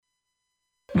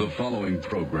The following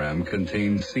program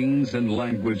contains scenes and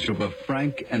language of a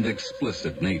frank and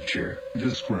explicit nature.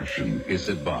 Discretion is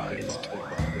advised.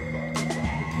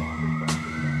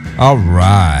 All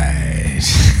right.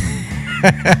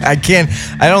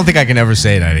 I don't think I can ever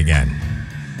say that again.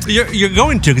 You're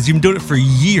going to, because you've been doing it for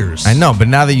years. I know, but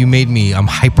now that you made me, I'm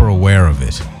hyper aware of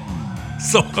it.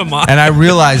 So am I. And I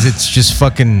realize it's just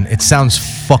it sounds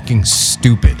fucking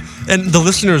stupid. And the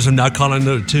listeners are now caught on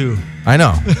it too. I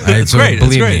know. It's great.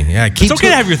 Believe it's great. me. Yeah, it's okay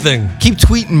to have your thing. Keep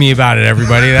tweeting me about it,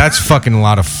 everybody. That's fucking a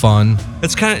lot of fun.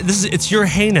 It's it's your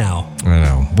hey now. I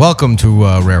know. Welcome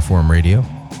to Rare Form Radio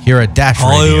here at Dash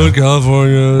Hollywood,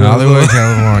 Radio. Hollywood,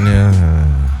 California.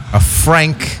 A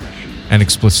frank and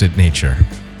explicit nature.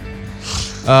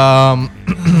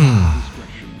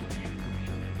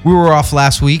 We were off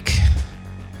last week.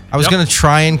 I was going to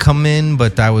try and come in,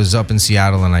 but I was up in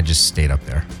Seattle and I just stayed up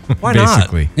there. Why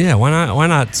basically. not? Yeah, why not? Why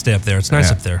not stay up there? It's nice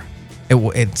up there.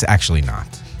 It's actually not.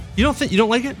 You don't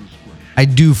like it? I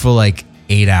do for like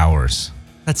 8 hours.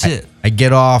 That's it. I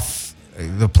get off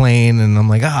the plane and I'm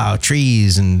like,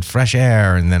 trees and fresh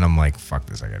air. And then I'm like, fuck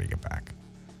this, I got to get back.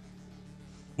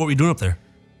 What were you doing up there?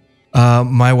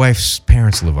 My wife's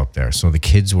parents live up there. So the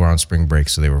kids were on spring break,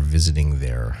 so they were visiting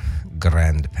their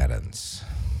grandparents.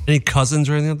 Any cousins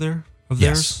or anything up there of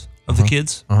theirs? Of the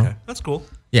kids? Okay. That's cool.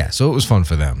 Yeah, so it was fun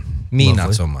for them. Me, Lovely.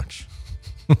 not so much.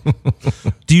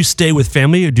 Do you stay with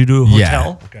family or do you do a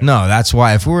hotel? Yeah. Okay. No, that's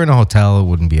why. If we were in a hotel, it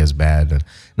wouldn't be as bad.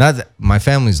 Not that, my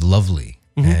family's lovely,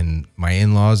 and my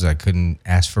in-laws, I couldn't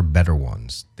ask for better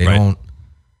ones. They're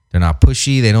not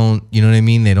pushy. They don't, you know what I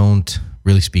mean? They don't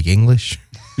really speak English,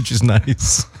 which is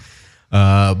nice.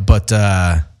 But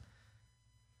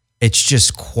it's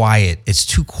just quiet. It's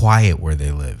too quiet where they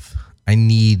live. I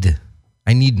need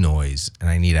noise and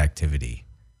I need activity.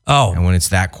 Oh. And when it's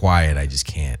that quiet, I just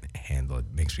can't handle it.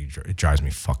 It drives me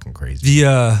fucking crazy.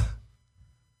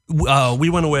 We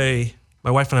went away. My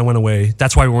wife and I went away.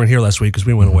 That's why we weren't here last week, because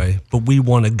we went away. But we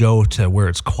want to go to where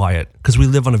it's quiet because we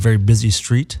live on a very busy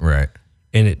street. Right.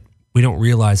 And we don't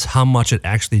realize how much it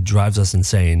actually drives us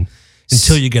insane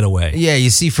until you get away. Yeah, you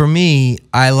see, for me,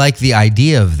 I like the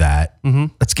idea of that. Mm-hmm.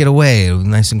 Let's get away,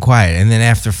 nice and quiet. And then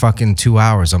after fucking 2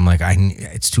 hours, I'm like,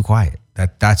 it's too quiet.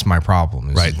 That's my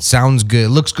problem. Right. It sounds good. It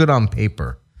looks good on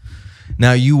paper.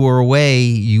 Now, you were away.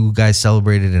 You guys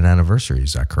celebrated an anniversary.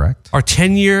 Is that correct? Our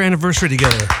 10-year anniversary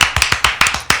together.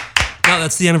 No,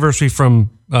 that's the anniversary from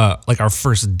our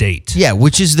first date. Yeah,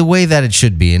 which is the way that it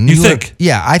should be. And you think?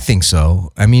 Yeah, I think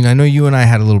so. I mean, I know you and I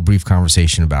had a little brief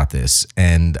conversation about this,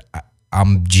 and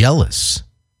I'm jealous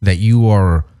that you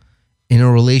are in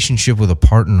a relationship with a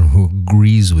partner who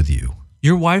agrees with you.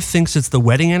 Your wife thinks it's the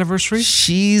wedding anniversary?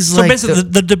 So basically,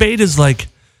 the debate is like,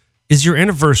 is your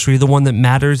anniversary the one that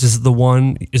matters? Is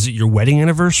it your wedding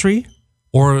anniversary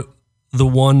or the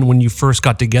one when you first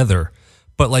got together?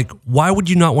 But like, why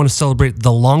would you not want to celebrate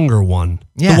the longer one?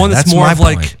 Yeah, the one that's more my of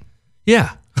point. like,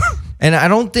 yeah. And I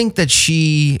don't think that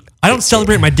I don't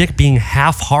celebrate my dick being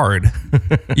half hard.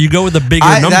 You go with a bigger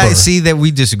number. I see that we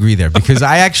disagree there, because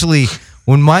I actually,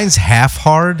 when mine's half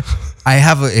hard,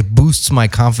 it boosts my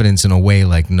confidence in a way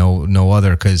like no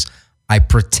other, because I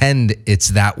pretend it's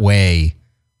that way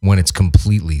when it's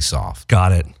completely soft.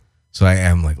 Got it. So I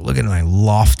am like, look at my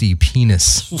lofty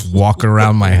penis walking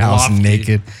around my house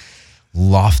naked.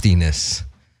 Loftiness.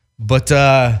 But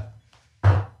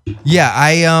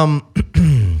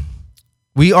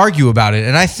we argue about it,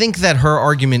 and I think that her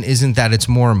argument isn't that it's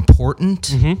more important.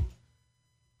 Mm-hmm.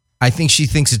 I think she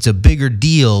thinks it's a bigger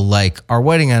deal, like our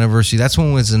wedding anniversary. That's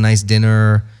when it was a nice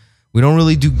dinner. We don't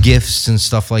really do gifts and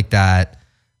stuff like that,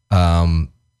 in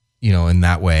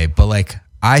that way. But like,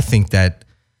 I think that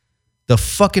the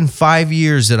fucking 5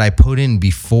 years that I put in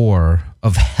before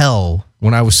of hell,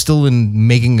 when I was still in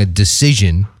making a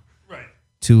decision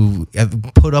to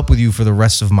put up with you for the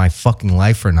rest of my fucking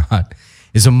life or not,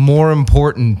 is a more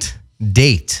important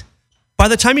date. By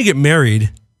the time you get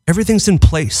married, everything's in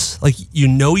place. Like,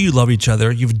 you love each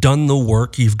other. You've done the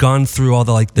work. You've gone through all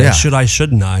the should I,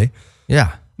 shouldn't I?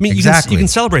 Yeah. I mean, exactly. you can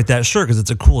celebrate that, sure, because it's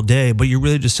a cool day, but you're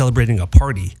really just celebrating a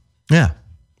party. Yeah.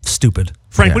 Stupid.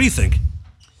 Frank, what do you think?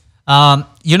 I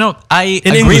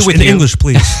agree with you. In English,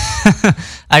 please.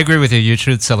 I agree with you. You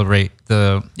should celebrate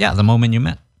the moment you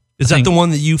met. Is that the one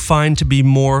that you find to be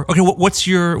more okay? What's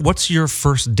your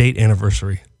first date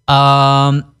anniversary?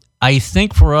 I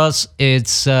think for us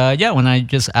it's when I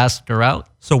just asked her out.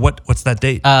 So what's that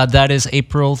date? That is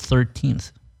April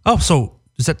 13th. Oh, so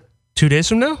is that 2 days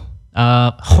from now?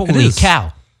 Holy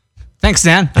cow! Thanks,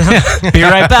 Dan. Be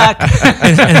right back.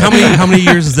 and how many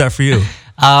years is that for you?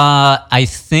 I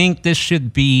think this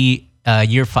should be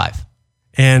year 5.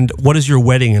 And what is your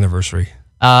wedding anniversary?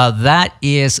 That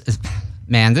is,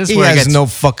 man, this is He where it has gets, no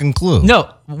fucking clue.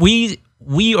 No, we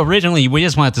originally we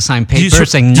just wanted to sign you-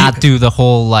 papers and do you- not do the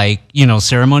whole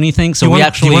ceremony thing. So Do we you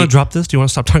actually want to drop this? Do you want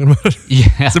to stop talking about it?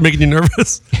 Yeah. Is it making you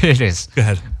nervous? it is. Go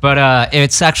ahead. But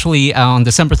it's actually on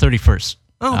December 31st.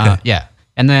 Oh, okay. Yeah.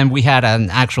 And then we had an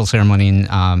actual ceremony in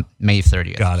May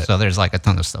 30th. Got it. So there's like a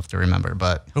ton of stuff to remember.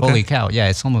 But holy cow, yeah,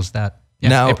 it's almost that. Yeah,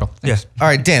 Now- April. Yeah. All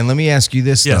right, Dan, let me ask you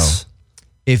this, Yes. though.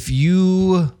 If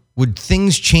you, would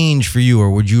things change for you, or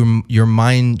would your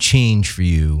mind change for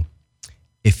you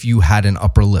if you had an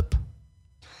upper lip?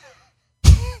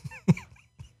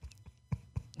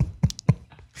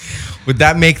 Would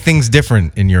that make things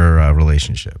different in your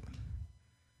relationship?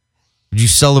 Would you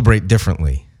celebrate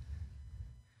differently?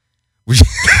 Would you,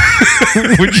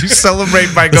 would you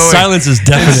celebrate by The going silence is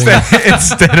deafening.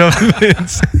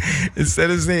 instead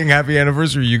of saying happy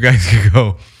anniversary, you guys could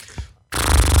go,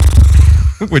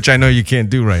 which I know you can't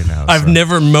do right now. I've so.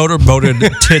 never motorboated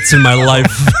tits in my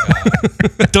life.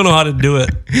 I don't know how to do it.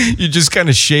 You just kind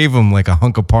of shave them like a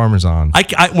hunk of Parmesan.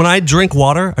 When I drink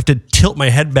water, I have to tilt my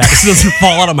head back so it doesn't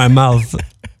fall out of my mouth.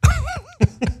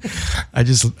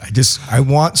 I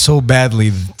want so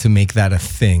badly to make that a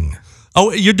thing.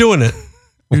 Oh, you're doing it.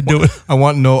 You're doing it. I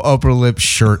want no upper lip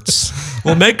shirts.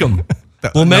 We'll make them.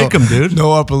 We'll make them, dude.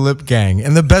 No upper lip gang.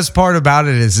 And the best part about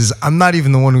it is I'm not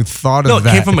even the one who thought No, of it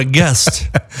that. came from a guest.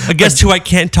 A guest who I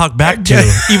can't talk back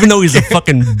to, even though he's a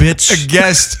fucking bitch. A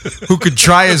guest who could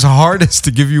try his hardest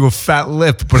to give you a fat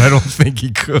lip, but I don't think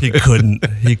he could. He couldn't.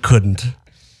 He couldn't.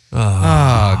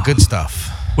 Good stuff.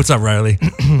 What's up, Riley?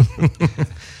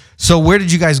 So where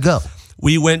did you guys go?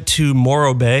 We went to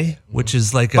Morro Bay, which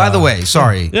is like. By the way,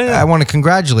 sorry. Yeah. I want to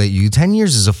congratulate you. 10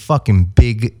 years is a fucking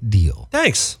big deal.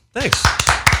 Thanks.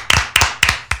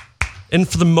 And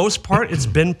for the most part, it's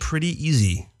been pretty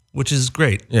easy, which is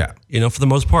great. Yeah. For the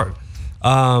most part.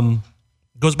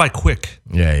 Goes by quick.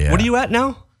 Yeah. What are you at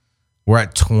now? We're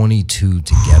at 22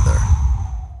 together.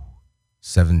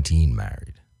 17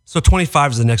 married. So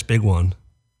 25 is the next big one.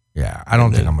 Yeah, I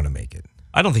don't think I'm going to make it.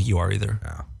 I don't think you are either.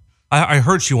 No. I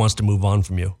heard she wants to move on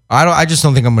from you. I just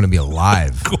don't think I'm going to be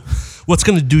alive. What's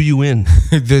going to do you in?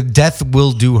 The death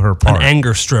will do her part. An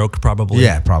anger stroke, probably.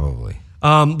 Yeah, probably.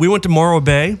 We went to Morro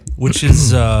Bay, which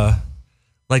is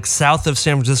like south of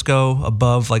San Francisco,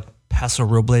 above like Paso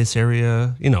Robles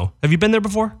area. Have you been there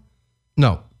before?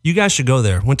 No. You guys should go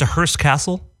there. Went to Hearst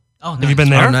Castle. Oh, Have you been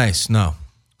there? Oh, nice. No.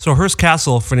 So Hearst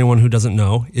Castle, for anyone who doesn't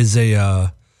know, is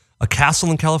a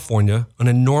castle in California, an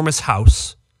enormous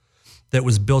house that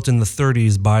was built in the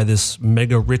 30s by this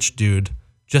mega rich dude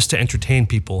just to entertain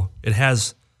people. It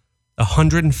has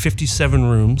 157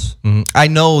 rooms, I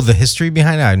know the history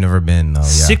behind it. I've never been, though. Yeah.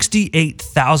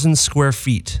 68,000 square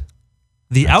feet.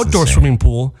 The outdoor insane. swimming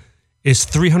pool is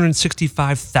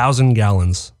 365,000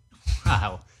 gallons.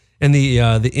 Wow. And the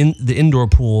indoor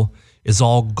pool is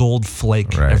all gold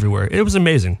flake Right. everywhere. It was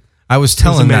amazing. I was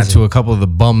telling that amazing. to a couple of the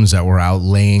bums that were out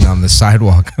laying on the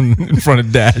sidewalk in front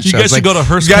of Dash. You I was guys should go to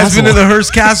Hearst You guys been to Castle." the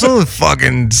Hearst Castle? It's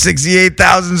fucking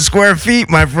 68,000 square feet,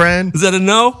 my friend. Is that a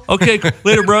no? Okay,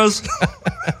 later, bros.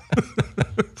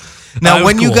 Now, It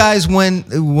was when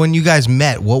you cool. guys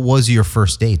met, what was your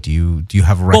first date? Do you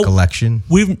have a recollection?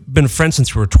 We've been friends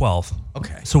since we were 12.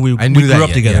 Okay. So we I knew grew that up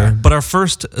yet, together. yeah. But our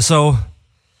first,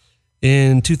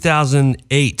 in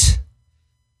 2008,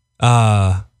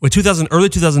 early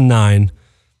 2009,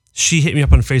 she hit me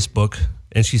up on Facebook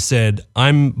and she said,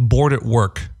 "I'm bored at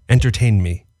work. Entertain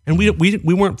me." And we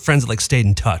weren't friends that like stayed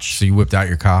in touch. So you whipped out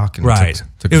your cock and Right.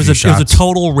 took It was a a few shots?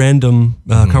 total random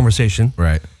conversation.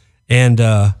 Right. And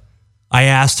I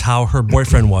asked how her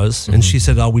boyfriend was, and she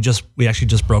said, "Oh, we actually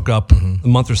just broke up a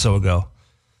month or so ago."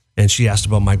 And she asked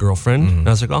about my girlfriend, and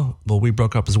I was like, "Oh, well, we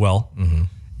broke up as well."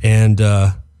 And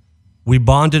we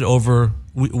bonded over.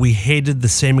 We hated the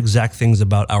same exact things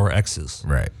about our exes.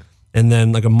 Right. And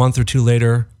then, like a month or two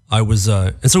later, I was,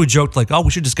 and so we joked like, "Oh,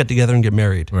 we should just get together and get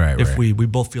married. Right, If right. we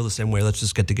both feel the same way, let's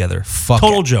just get together." Fuck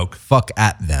Total it. joke. Fuck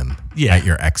at them. Yeah. At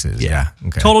your exes. Yeah.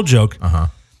 Okay. Total joke. Uh-huh.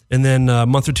 And then a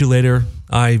month or two later,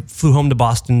 I flew home to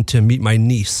Boston to meet my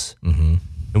niece. Mm-hmm.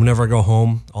 And whenever I go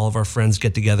home, all of our friends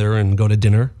get together and go to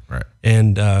dinner. Right.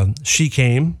 And she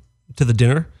came to the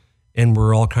dinner, and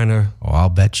we're all kind of, Oh, I'll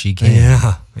bet she can.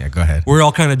 yeah, Yeah, go ahead. we're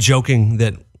all kind of joking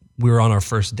that we were on our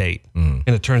first date. And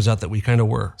it turns out that we kind of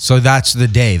were. So that's the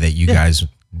day that you guys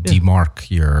demark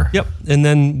your... Yep. And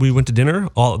then we went to dinner,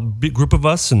 a big group of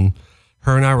us, and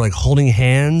her and I were like holding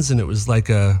hands, and it was like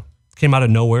came out of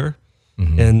nowhere.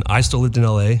 And I still lived in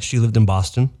LA. She lived in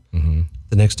Boston.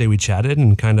 The next day we chatted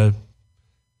and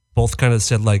both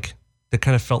said like, it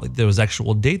kind of felt like there was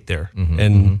actual date there.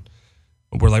 And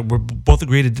we're both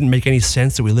agreed it didn't make any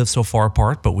sense that we lived so far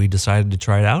apart, but we decided to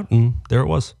try it out, and there it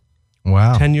was.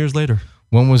 Wow. 10 years later.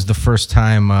 When was the first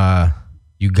time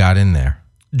you got in there?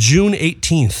 June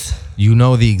 18th, You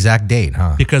know the exact date,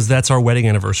 huh? because that's our wedding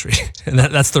anniversary, and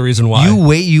that's the reason why.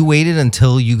 You waited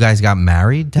until you guys got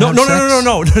married? To No. have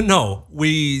sex?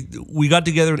 We got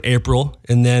together in April,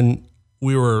 and then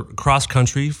we were cross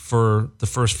country for the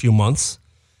first few months,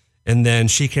 and then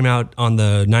she came out on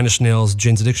the Nine Inch Nails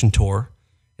Jane's Addiction tour.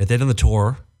 At the end of the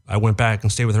tour, I went back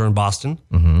and stayed with her in Boston.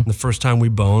 And the first time we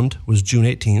boned was June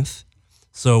 18th.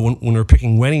 So when we were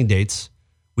picking wedding dates,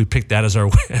 we picked that as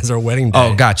our wedding day.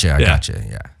 Oh, gotcha. I Yeah. gotcha.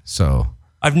 Yeah. So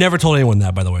I've never told anyone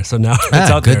that, by the way. So now it's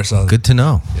out good, there. So good to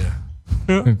know.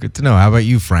 Yeah. Good to know. How about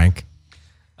you, Frank?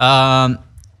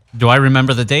 Do I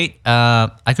remember the date?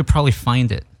 I could probably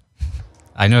find it.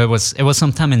 I know it was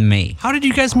sometime in May. How did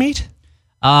you guys meet?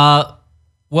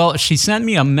 Well, she sent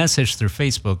me a message through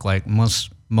Facebook, like most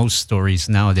stories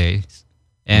nowadays,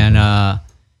 and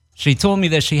she told me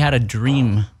that she had a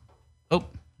dream. Oh,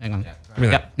 hang on.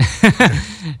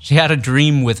 She had a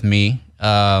dream with me.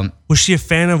 Was she a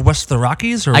fan of West of the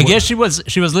Rockies? Or I what? guess she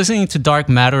was listening to Dark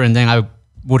Matter, and then I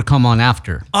would come on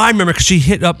after. I remember because she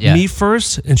hit up Yeah. me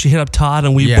first, and she hit up Todd,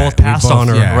 and we Yeah, both passed we both- on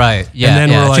her. yeah. Right. Yeah. And then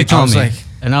yeah. we're like- she told I was me, like-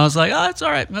 and I was like, "Oh, it's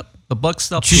all right. Yep, the buck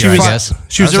stopped She here, was, I guess."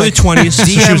 she was I was early like, 20s. so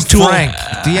she DM was too Frank.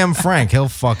 old. DM Frank. He'll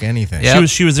fuck anything. Yeah.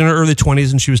 She was in her early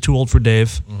 20s, and she was too old for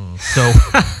Dave. So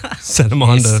sent him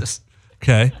on to. Jesus.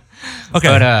 Okay.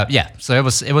 But yeah, so it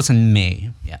was in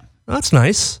May. Yeah. That's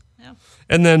nice. Yeah.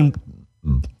 And then,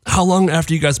 how long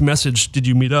after you guys messaged did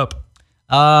you meet up?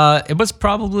 It was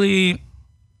probably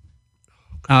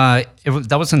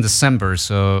that was in December,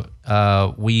 so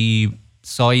we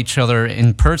saw each other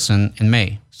in person in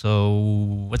May. So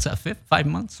what's that? 5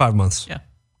 months? 5 months. Yeah.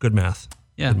 Good math.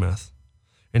 Yeah. Good math.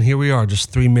 And here we are,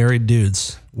 just three married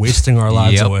dudes wasting our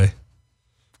lives Yep. away.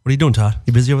 What are you doing, Todd?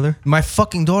 You busy over there? My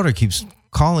fucking daughter keeps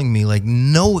calling me, like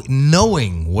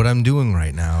knowing what I'm doing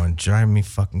right now, and driving me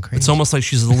fucking crazy. It's almost like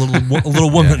she's a little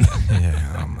woman.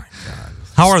 Yeah. Oh my god.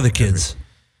 How are the kids?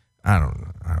 I don't know.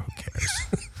 Who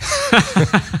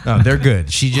cares? No, they're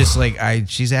good. She just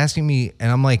she's asking me,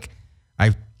 and I'm like,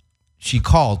 she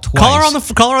called twice. Call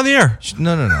her on the air.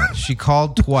 No. She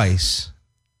called twice,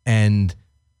 and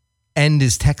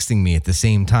is texting me at the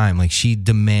same time. Like, she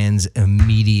demands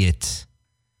immediate.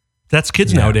 That's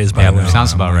kids nowadays, by the way.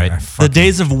 sounds about right. The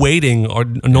days of waiting are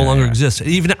no longer exist.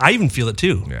 I even feel it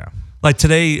too. Yeah. Like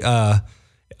today, I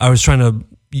was trying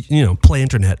to play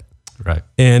internet, Right.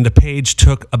 and a page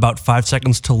took about 5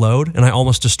 seconds to load, and I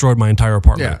almost destroyed my entire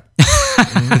apartment.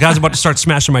 The guy's about to start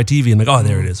smashing my TV, and like, oh,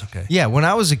 there it is. Okay. Yeah, when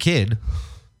I was a kid,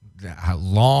 a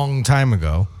long time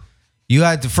ago, you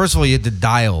had to, first of all, you had to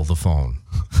dial the phone.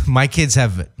 My kids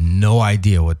have no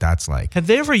idea what that's like. Have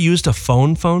they ever used a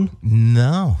phone?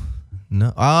 No.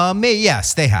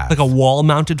 Yes, they have. Like a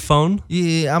wall-mounted phone?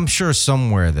 Yeah, I'm sure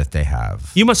somewhere that they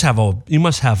have. You must have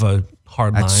a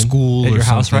hard line At school at or your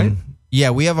house, right? something.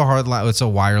 Yeah, we have a hard line. It's a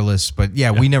wireless, but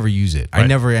yeah, we never use it. I Right.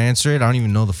 never answer it. I don't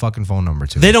even know the fucking phone number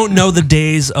to They it. don't know the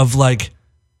days of like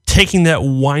taking that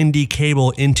windy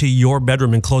cable into your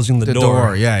bedroom and closing the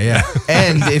door. Yeah.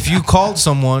 And if you called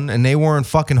someone and they weren't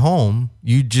fucking home,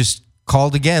 you just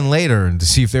called again later to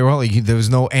see if they were home. Like, there was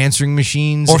no answering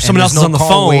machines. Or and someone else there's is on the call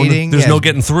phone. waiting. There's Yeah, no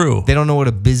getting through. They don't know what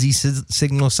a busy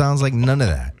signal sounds like. None of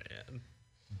that.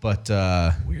 But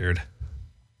Weird.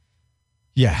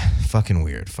 yeah, fucking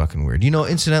weird. You know,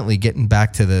 incidentally, getting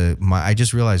back to I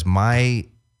just realized my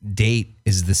date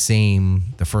is the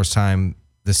same the first time.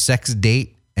 The sex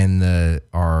date and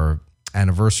our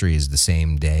anniversary is the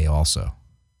same day also.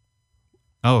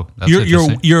 Oh, that's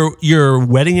interesting. Your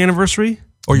wedding anniversary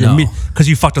or your No. because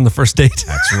you fucked on the first date.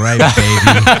 That's right,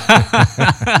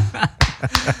 baby.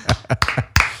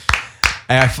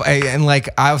 I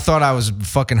thought I was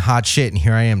fucking hot shit, and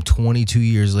here I am 22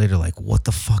 years later, like, what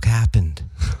the fuck happened?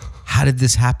 How did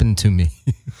this happen to me?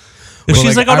 And Well,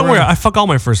 she's like, oh, don't worry, remember- I fuck all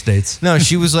my first dates. No,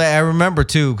 she was like, I remember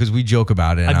too, because we joke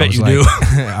about it. And I bet was you like,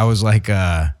 do. I was like,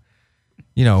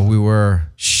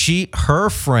 her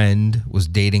friend was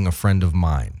dating a friend of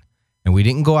mine, and we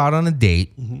didn't go out on a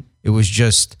date. Mm-hmm. It was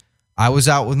just, I was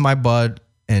out with my bud,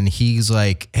 and he's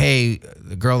like, hey,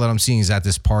 the girl that I'm seeing is at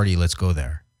this party. Let's go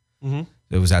there. Mm-hmm.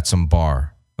 It was at some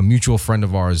bar, a mutual friend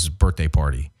of ours' birthday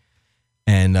party.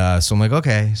 And so I'm like,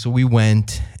 okay. So we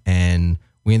went, and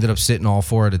we ended up sitting all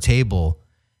four at a table.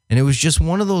 And it was just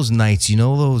one of those nights, you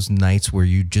know, those nights where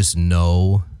you just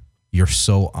know you're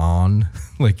so on.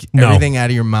 Like, No. everything out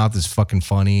of your mouth is fucking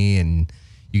funny, and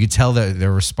you could tell that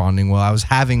they're responding well. I was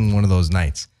having one of those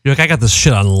nights. You're like, I got this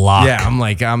shit on lock. Yeah, I'm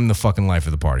like, I'm the fucking life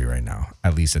of the party right now,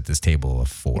 at least at this table of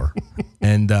 4.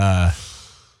 And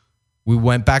we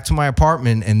went back to my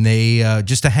apartment and they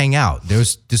just to hang out.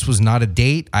 This was not a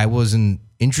date. I wasn't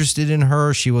interested in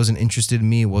her. She wasn't interested in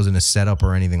me. It wasn't a setup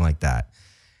or anything like that.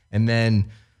 And then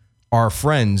our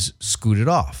friends scooted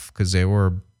off because they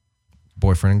were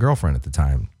boyfriend and girlfriend at the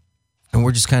time. And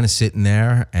we're just kind of sitting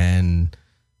there and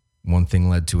one thing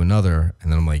led to another.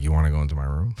 And then I'm like, you want to go into my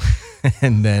room?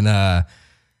 And then we're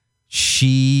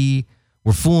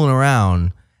fooling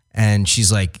around and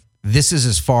she's like, this is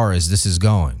as far as this is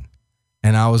going.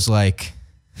 And I was like,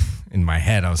 in my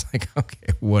head, I was like,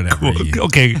 okay, whatever.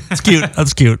 Okay, it's cute.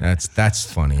 That's cute.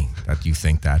 That's funny that you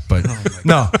think that. But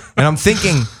no. And I'm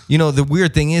thinking, the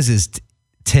weird thing is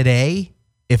today,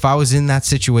 if I was in that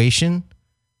situation,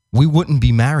 we wouldn't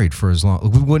be married for as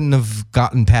long. We wouldn't have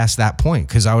gotten past that point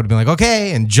because I would have been like,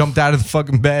 okay, and jumped out of the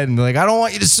fucking bed and be like, I don't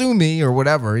want you to sue me or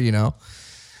whatever,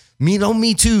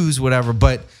 Me too's, whatever.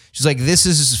 But she's like, this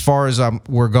is as far as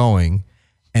we're going.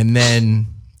 And then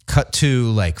cut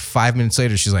to like 5 minutes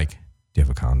later, she's like, do you have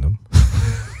a condom?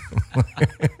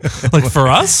 Like for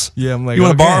us? Yeah, I'm like, you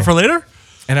want to okay. borrow it for later?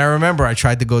 And I remember I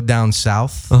tried to go down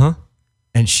south. Uh-huh.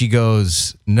 And she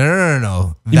goes,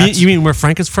 no. You mean where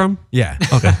Frank is from? Yeah.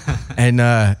 Okay.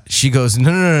 And she goes,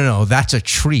 no. That's a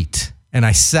treat. And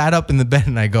I sat up in the bed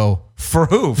and I go, for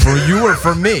who? For you or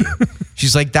for me?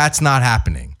 She's like, that's not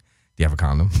happening. Do you have a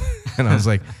condom? And I was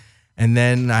like, and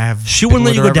then I have. She wouldn't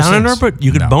let you go down on her, but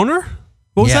you could bone her?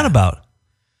 What was that about?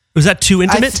 Was that too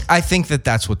intimate? I think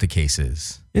that's what the case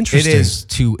is. Interesting. It is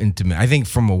too intimate. I think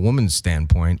from a woman's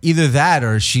standpoint, either that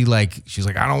or she's like,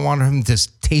 I don't want him to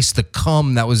taste the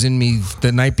cum that was in me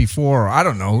the night before. I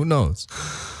don't know. Who knows?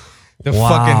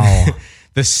 Wow.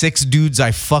 The 6 dudes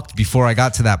I fucked before I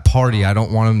got to that party, I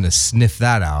don't want him to sniff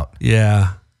that out.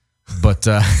 Yeah. But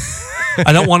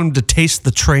I don't want him to taste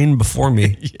the train before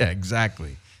me. Yeah,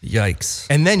 exactly. Yikes.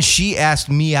 And then she asked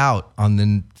me out on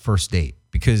the first date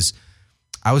because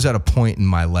I was at a point in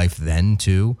my life then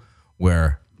too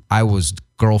where I was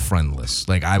girlfriendless.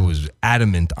 Like I was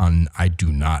adamant on I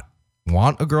do not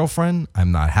want a girlfriend.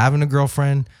 I'm not having a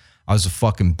girlfriend. I was a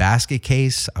fucking basket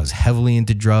case. I was heavily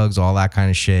into drugs, all that kind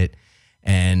of shit.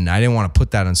 And I didn't want to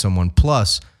put that on someone.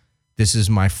 Plus, this is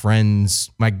my friend's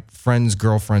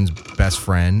girlfriend's best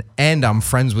friend. And I'm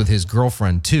friends with his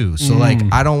girlfriend too. So like,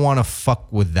 I don't want to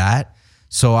fuck with that.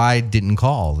 So I didn't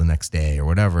call the next day or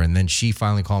whatever. And then she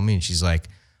finally called me and she's like,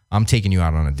 I'm taking you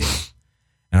out on a date.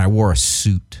 And I wore a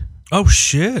suit. Oh,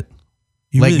 shit.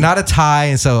 Not a tie.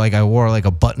 And so like I wore like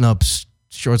a button-up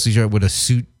short sleeve shirt with a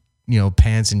suit,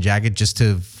 pants and jacket just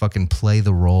to fucking play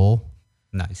the role.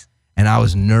 Nice. And I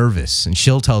was nervous. And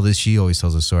she'll tell this. She always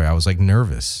tells the story. I was like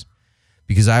nervous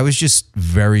because I was just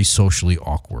very socially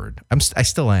awkward. I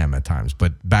still am at times.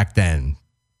 But back then.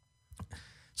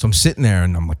 So I'm sitting there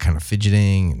and I'm like kind of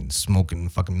fidgeting and smoking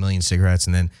fucking million cigarettes.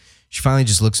 And then she finally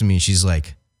just looks at me and she's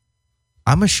like,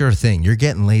 I'm a sure thing. You're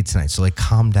getting laid tonight. So like,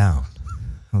 calm down.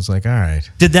 I was like, all right.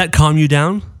 Did that calm you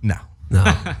down? No. No.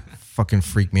 Fucking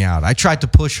freaked me out. I tried to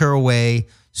push her away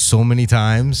so many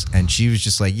times and she was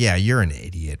just like, yeah, you're an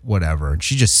idiot, whatever. And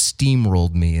she just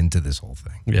steamrolled me into this whole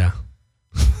thing. Yeah.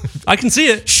 I can see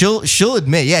it. She'll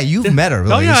admit, yeah, you've met her.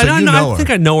 Oh, yeah, so you know I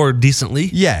think I know her decently.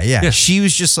 Yeah. She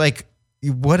was just like,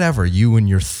 whatever, you and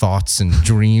your thoughts and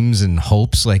dreams and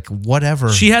hopes, like whatever.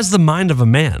 She has the mind of a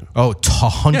man. Oh,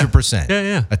 100%.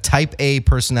 Yeah. A type A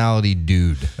personality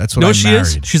dude. That's what No, I she married.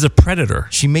 is. She's a predator.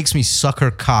 She makes me suck her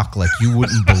cock like you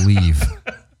wouldn't believe.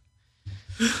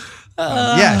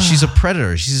 Yeah, she's a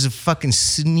predator. She's a fucking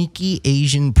sneaky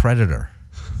Asian predator.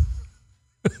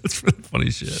 That's really funny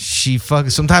shit.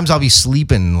 Sometimes I'll be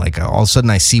sleeping, like all of a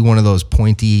sudden I see one of those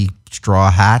pointy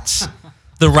straw hats.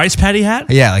 The rice patty hat?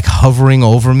 Yeah, like hovering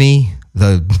over me,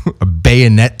 a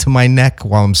bayonet to my neck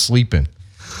while I'm sleeping.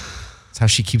 That's how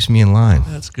she keeps me in line.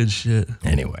 That's good shit.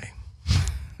 Anyway,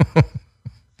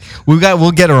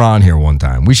 we'll get her on here one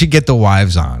time. We should get the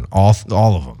wives on, all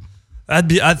of them. I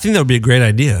think that would be a great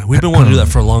idea. We've been wanting to do that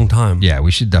for a long time. Yeah, we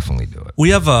should definitely do it.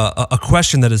 We have a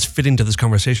question that is fitting to this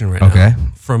conversation right Okay.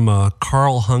 now. From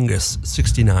Carl Hungus,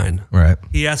 69. Right.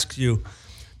 He asks you,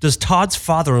 does Todd's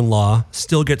father-in-law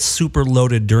still get super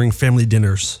loaded during family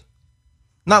dinners?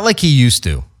 Not like he used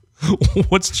to.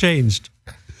 What's changed?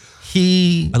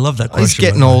 I love that question. He's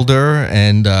getting older,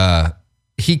 and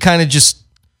he kind of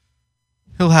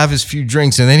he'll have his few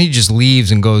drinks, and then he just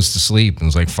leaves and goes to sleep, and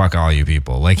is like, fuck all you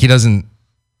people. Like, he doesn't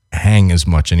hang as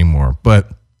much anymore. But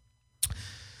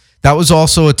that was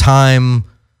also a time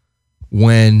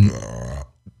when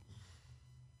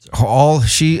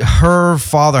her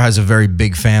father has a very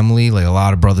big family, like a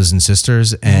lot of brothers and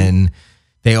sisters, and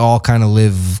they all kind of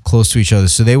live close to each other.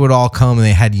 So they would all come and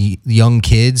they had young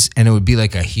kids, and it would be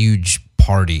like a huge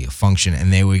party, a function,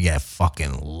 and they would get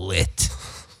fucking lit.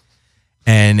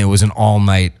 And it was an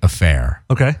all-night affair.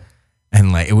 Okay.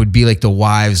 And like it would be like the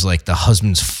wives, like the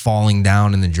husbands falling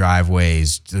down in the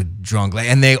driveways, the drunk, like,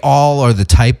 and they all are the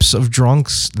types of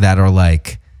drunks that are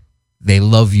like, they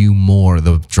love you more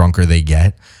the drunker they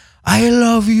get. I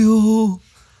love you.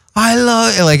 I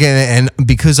love like, and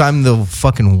because I'm the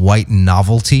fucking white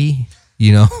novelty,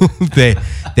 you know,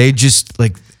 they just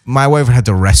like, my wife had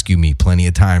to rescue me plenty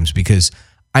of times because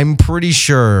I'm pretty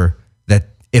sure that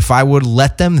if I would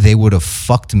let them, they would have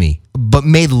fucked me, but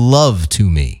made love to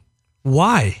me.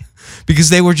 Why? Because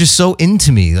they were just so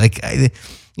into me. Like,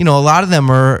 you know, a lot of them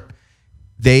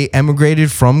they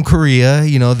emigrated from Korea.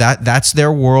 You know, that's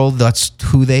their world. That's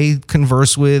who they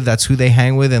converse with. That's who they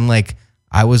hang with. And like,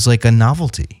 I was like a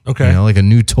novelty. Okay. You know, like a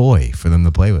new toy for them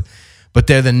to play with. But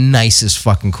they're the nicest,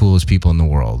 fucking coolest people in the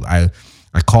world. I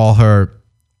call her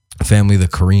family the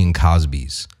Korean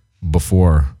Cosbys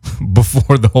before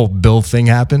the whole Bill thing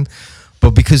happened.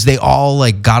 But because they all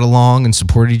like got along and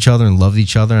supported each other and loved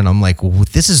each other. And I'm like, well,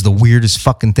 this is the weirdest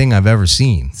fucking thing I've ever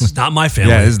seen. It's not my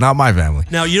family. Yeah, it's not my family.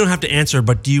 Now, you don't have to answer,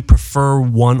 but do you prefer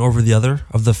one over the other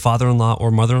of the father-in-law or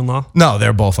mother-in-law? No,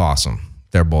 they're both awesome.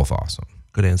 They're both awesome.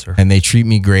 Good answer. And they treat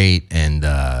me great. And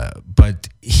but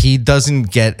he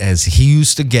doesn't get as he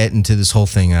used to get into this whole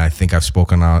thing. And I think I've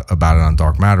spoken about it on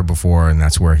Dark Matter before. And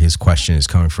that's where his question is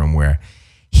coming from, where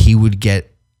he would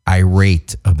get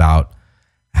irate about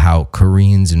how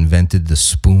Koreans invented the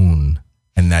spoon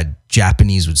and that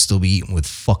Japanese would still be eating with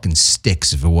fucking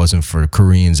sticks if it wasn't for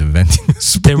Koreans inventing the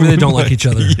spoon. They really don't like each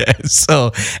other. Yeah.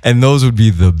 So, and those would be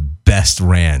the best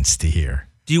rants to hear.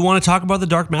 Do you want to talk about the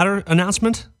Dark Matter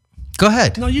announcement? Go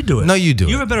ahead. No, you do it. No, you do.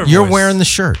 You have a better You're voice. wearing the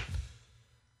shirt.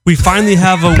 We finally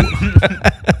have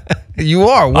a... You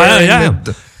are wearing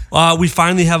We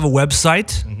finally have a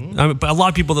website. But a lot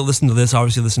of people that listen to this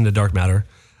obviously listen to Dark Matter.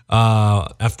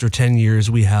 After 10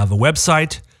 years, we have a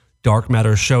website,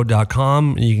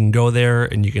 darkmattershow.com. And you can go there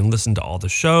and you can listen to all the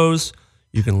shows.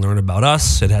 You can learn about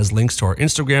us. It has links to our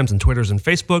Instagrams and Twitters and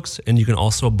Facebooks. And you can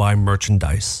also buy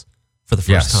merchandise for the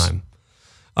first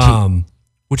time,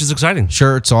 which is exciting.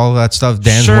 Shirts, all that stuff.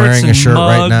 Dan's Shirts wearing a and shirt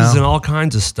right mugs now. and all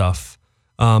kinds of stuff.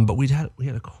 But we had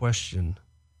a question.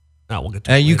 We'll get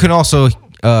to it You later. can also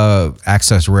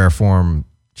access Rare Form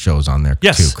shows on there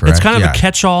Yes, too, correct? it's kind of a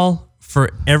catch-all for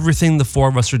everything the four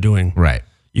of us are doing. Right.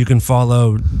 You can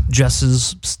follow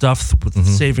Jess's stuff with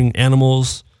saving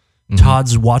animals,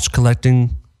 Todd's watch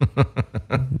collecting,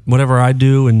 whatever I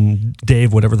do, and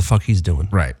Dave, whatever the fuck he's doing.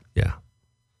 Right. Yeah.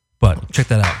 But check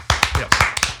that out.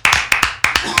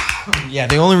 Yeah,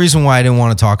 the only reason why I didn't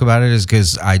want to talk about it is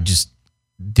because I just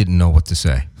didn't know what to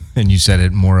say. And you said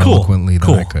it more eloquently than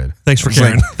I could. Thanks for It's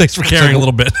caring. like- Thanks for caring a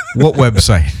little bit. What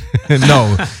website?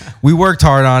 No, we worked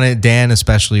hard on it. Dan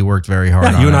especially worked very hard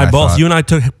on it. You and I both. thought. You and I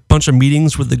took a bunch of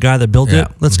meetings with the guy that built Yeah.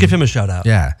 it. Let's give him a shout out.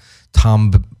 Yeah.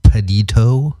 Tom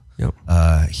Pedito. Yep.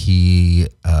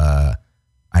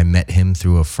 I met him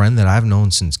through a friend that I've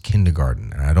known since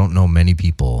kindergarten. And I don't know many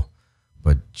people,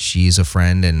 but she's a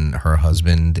friend and her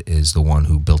husband is the one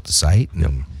who built the site.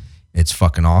 And it's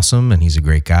fucking awesome. And he's a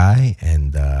great guy.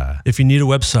 And If you need a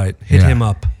website, hit him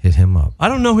up. Hit him up. I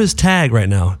don't know his tag right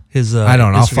now. His I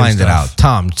don't know. I'll Instagram find it stuff. out.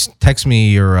 Tom, text me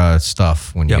your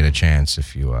stuff when you Yep. get a chance.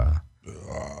 If you, and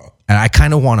I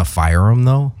kind of want to fire him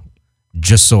though,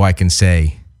 just so I can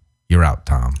say, "You're out,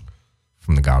 Tom,"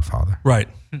 from The Godfather. Right.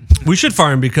 We should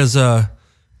fire him because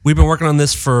we've been working on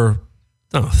this for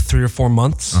 3 or 4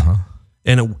 months,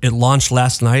 and it launched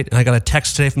last night. And I got a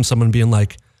text today from someone being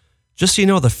like, "Just so you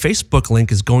know, the Facebook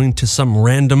link is going to some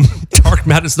random Dark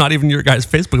Matter. It's not even your guys'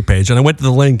 Facebook page." And I went to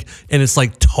the link, and it's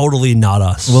like totally not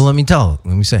us. Well, let me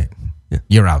say it.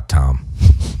 You're out, Tom.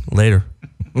 Later,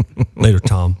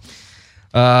 Tom.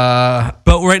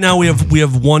 But right now we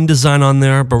have one design on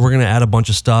there, but we're gonna add a bunch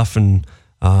of stuff, and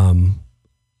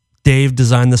Dave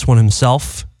designed this one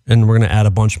himself, and we're gonna add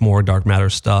a bunch more Dark Matter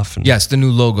stuff. And Yes, the new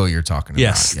logo you're talking about.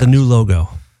 yes, the new logo.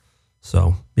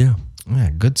 So yeah,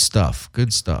 good stuff.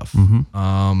 Good stuff.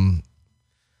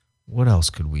 What else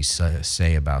could we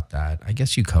say about that? I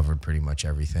guess you covered pretty much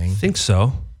everything. I think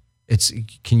so.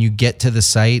 Can you get to the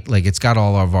site? Like, it's got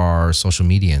all of our social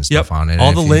media and stuff on it. All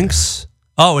And the if you- links.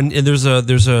 Oh, and there's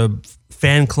a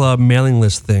fan club mailing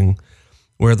list thing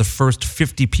where the first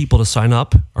 50 people to sign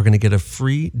up are going to get a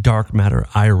free Dark Matter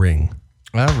eye ring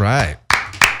All right.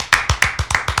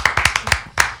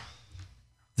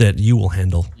 that you will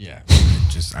handle. Yeah.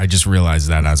 I just realized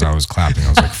that as I was clapping. I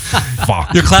was like,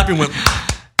 fuck. Your clapping went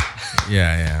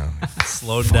Yeah.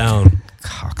 slowed down.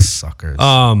 Cocksuckers.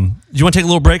 Do you want to take a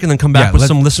little break and then come back Yeah, with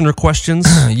some listener questions?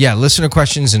 Yeah, listener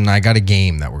questions, and I got a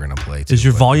game that we're going to play. Too, Is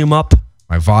your but volume up?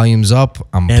 My volume's up.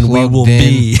 I'm And we plugged will in.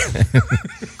 be.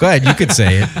 Go ahead, you could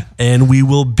say it. And we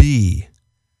will be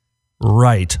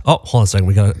right. Oh, hold on a second.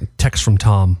 We got a text from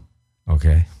Tom.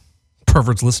 Okay.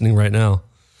 Pervert's listening right now.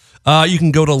 You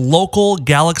can go to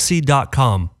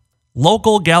localgalaxy.com.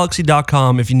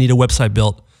 Localgalaxy.com if you need a website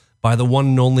built by the one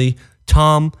and only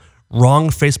Tom, wrong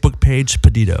Facebook page,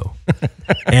 Pedito.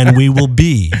 And we will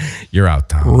be You're out,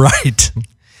 Tom. right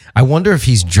I wonder if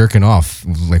he's jerking off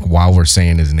like while we're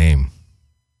saying his name.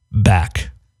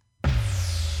 back.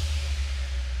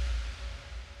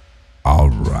 All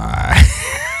right.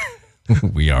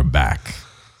 We are back.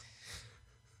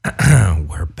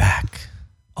 We're back.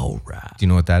 All right. Do you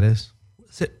know what that is?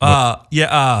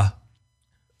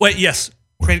 Wait, yes.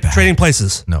 Trading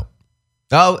Places. No.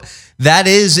 Oh, that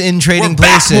is in Trading We're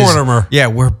back, Places. Mortimer. Yeah,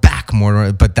 we're back,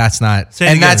 Mortimer. But that's not. Say it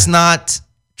And again. that's not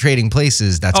Trading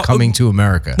Places. That's Oh, Coming to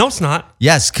America. No, it's not.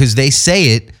 Yes, because they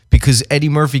say it because Eddie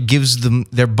Murphy gives them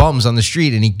their bums on the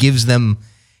street and he gives them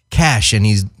cash and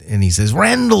he says,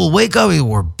 "Randall, wake up!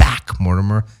 We're back,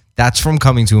 Mortimer." That's from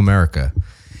Coming to America,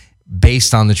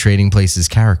 based on the Trading Places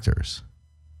characters.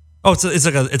 Oh, it's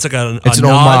like an It's an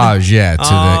nod? homage, yeah, to the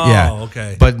yeah.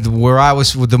 okay. But where I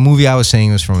was, the movie I was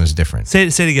saying was from is different. Say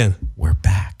it again. We're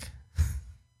back,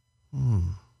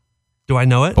 Do I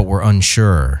know it? but we're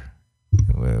unsure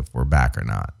if we're back or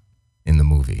not in the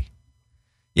movie.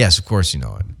 Yes, of course you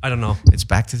know it. I don't know. It's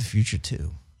Back to the Future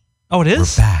 2. Oh, it We're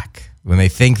is? back. When they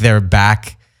think they're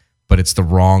back, but it's the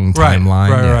wrong Right, timeline.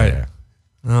 right. Yeah.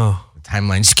 Oh. The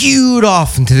timeline skewed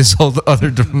off into this whole other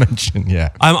dimension. Yeah.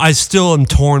 I still am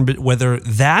torn, but whether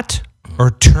that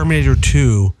or Terminator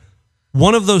 2,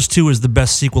 one of those two is the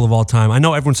best sequel of all time. I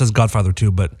know everyone says Godfather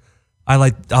 2, but I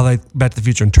like Back to the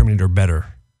Future and Terminator better.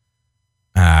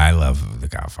 I love The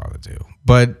Godfather too.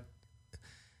 But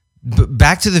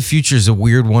Back to the Future is a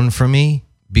weird one for me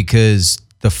because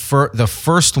the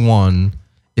first one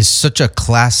is such a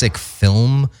classic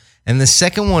film, and the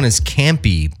second one is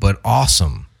campy but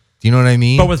awesome. Do you know what I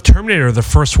mean? But with Terminator, the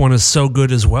first one is so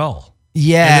good as well.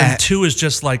 Yeah. And then 2 is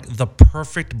just like the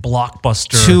perfect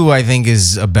blockbuster. 2, I think,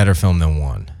 is a better film than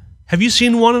 1. Have you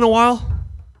seen 1 in a while?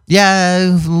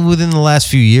 Yeah, within the last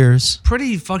few years.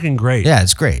 Pretty fucking great. Yeah,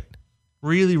 it's great.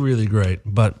 Really, really great.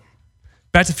 But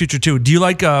Back to the Future 2. Do you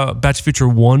like Back to the Future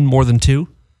 1 more than 2?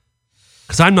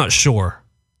 Because I'm not sure.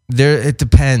 It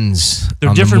depends. They're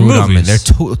on the different mood I'm in. movies.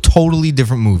 They're totally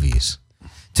different movies.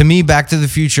 To me, Back to the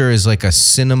Future is like a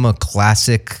cinema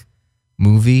classic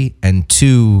movie, and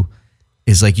 2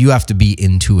 is like you have to be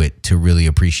into it to really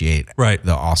appreciate Right.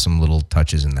 the awesome little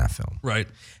touches in that film. Right.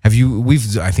 I think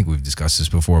we've discussed this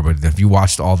before, but have you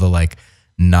watched all the like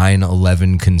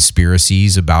 9/11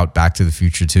 conspiracies about Back to the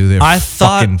Future 2? They're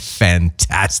fucking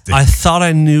fantastic. I thought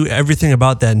I knew everything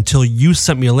about that until you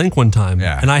sent me a link one time,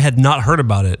 Yeah. and I had not heard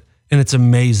about it, and it's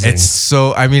amazing. It's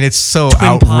so Twin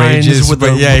outrageous Pines with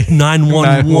but the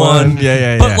 911.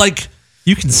 Yeah. But like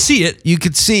you can see it. You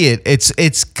could see it.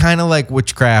 It's kind of like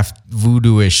witchcraft,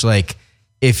 voodoo-ish. Like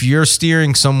if you're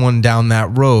steering someone down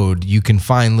that road, you can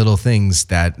find little things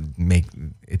that make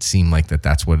it seem like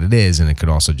that's what it is, and it could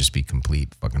also just be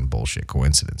complete fucking bullshit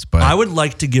coincidence. But I would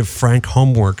like to give Frank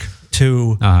homework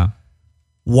to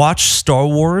watch Star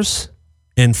Wars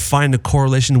and find a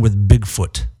correlation with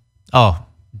Bigfoot. Oh,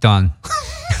 done.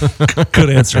 Good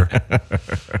answer.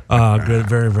 Good,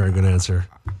 very, very good answer.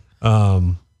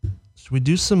 Should we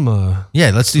do some?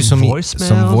 yeah, let's do some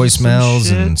voicemails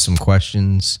some and shit? some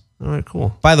questions. All right,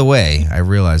 cool. By the way, I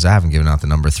realize I haven't given out the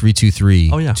number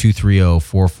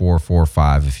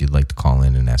 323-230-4445 if you'd like to call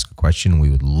in and ask a question. We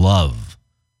would love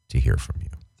to hear from you.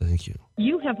 Thank you.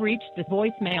 You have reached the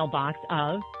voicemail box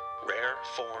of Rare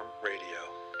Form Radio.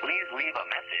 Please leave a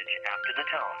message after the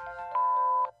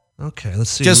tone. Okay, let's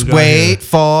see. Just what we got wait here.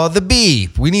 for the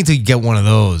beep. We need to get one of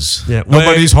those. Yeah,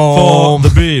 Nobody's wait home. for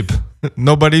the beep.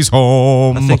 Nobody's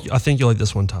home. I think you like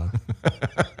this one, Todd.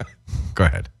 Go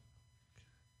ahead.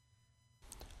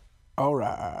 All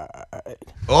right.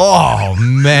 Oh,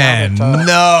 man. I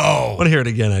No. want to hear it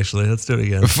again. Actually, let's do it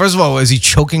again. First of all, is he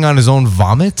choking on his own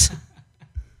vomit?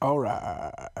 All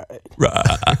right.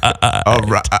 All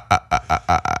right.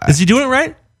 Is he doing it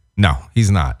right? No,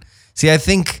 he's not. See, I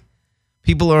think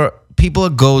people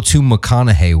go to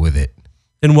McConaughey with it.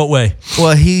 In what way?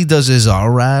 Well, he does his all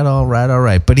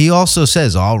right. But he also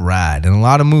says all right. In a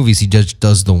lot of movies, he just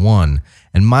does the one.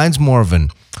 And mine's more of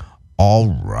an all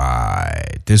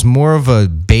right. There's more of a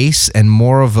bass and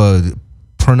more of a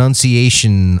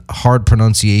hard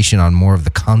pronunciation on more of the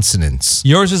consonants.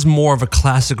 Yours is more of a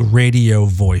classic radio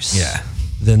voice. Yeah.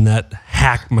 Than that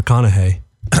hack McConaughey.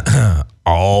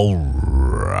 All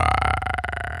right.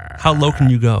 How low can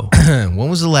you go? When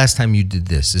was the last time you did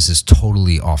this? This is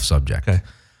totally off subject. Okay.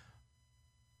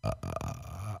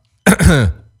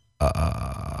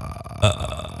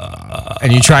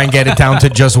 And you try and get it down to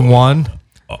just one.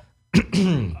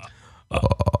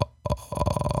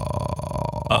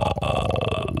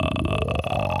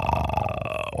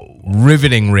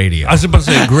 Riveting radio. I was about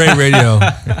to say great radio.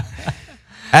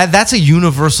 That's a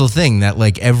universal thing that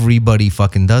like everybody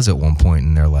fucking does at one point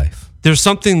in their life. There's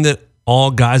something that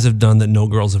all guys have done that no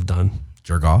girls have done.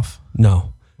 Jerk off.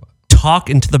 No. Talk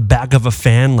into the back of a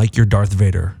fan like you're Darth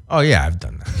Vader. Oh yeah, I've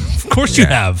done that. Of course you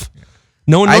have.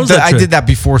 No one I knows that I trick. did that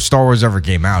before Star Wars ever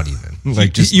came out. Even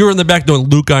like just you were in the back doing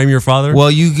Luke, I am your father.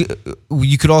 well, you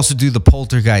could also do the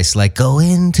poltergeist, like go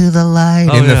into the light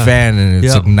Oh, in the yeah. fan, and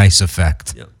it's Yep. a nice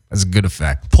effect. Yep. That's a good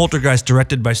effect. Poltergeist,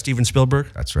 directed by Steven Spielberg,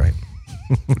 That's right.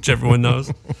 which everyone knows.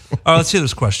 All right, let's hear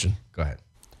this question. Go ahead.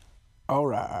 All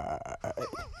right.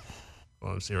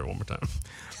 Well, let's hear it one more time.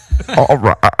 All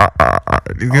right.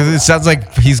 Because it sounds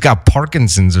like he's got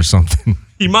Parkinson's or something.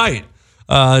 He might.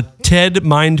 Ted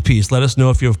Mindpiece, let us know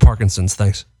if you have Parkinson's.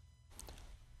 Thanks.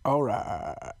 All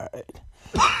right.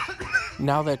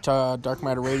 Now that Dark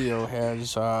Matter Radio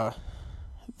has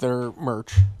their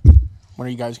merch, when are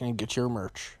you guys going to get your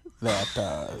merch?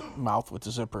 That mouth with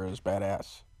the zipper is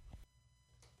badass.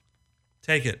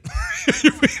 Take it.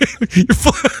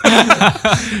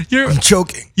 You're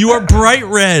Choking. you are bright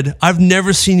red. I've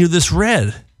never seen you this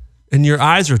red, and your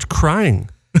eyes are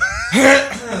crying.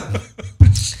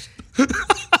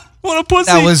 What a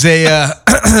pussy! That was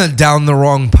a down the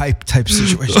wrong pipe type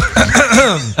situation.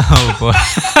 Oh boy.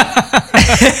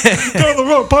 down the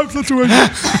wrong pipe situation.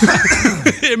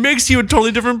 It makes you a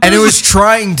totally different person. And it was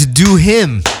trying to do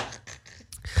him.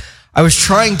 I was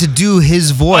trying to do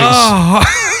his voice.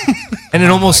 And it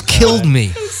almost killed me.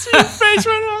 face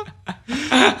right now.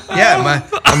 Yeah,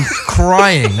 I'm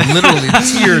crying. Literally,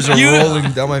 tears are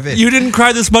rolling down my face. You didn't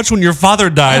cry this much when your father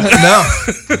died. No,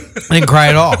 I didn't cry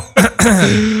at all.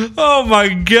 Oh my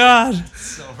god.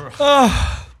 All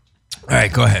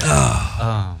right, go ahead.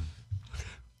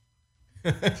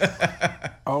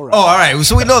 All right. Oh, all right.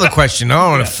 So we know the question. I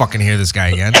don't want to fucking hear this guy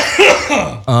again.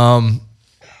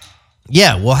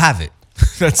 Yeah, we'll have it.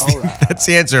 That's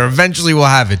the answer. Eventually, we'll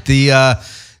have it.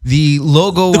 The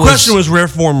logo. The question was rare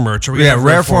form merch. Are we gonna have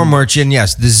rare form merch, and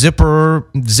yes, the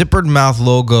zippered mouth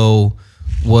logo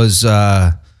was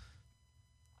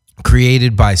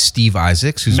created by Steve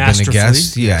Isaacs, who's been a Masterfully,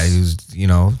 guest. Yeah, who's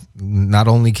not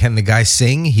only can the guy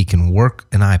sing, he can work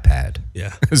an iPad.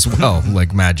 Yeah. As well,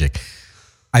 like magic.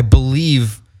 I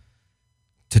believe,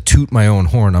 to toot my own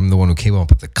horn, I'm the one who came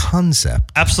up with the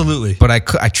concept. Absolutely. But I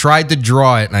tried to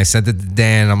draw it, and I sent it to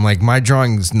Dan. I'm like, my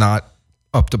drawing's not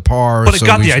up to par. But it so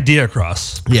got we the should- idea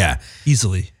across Yeah.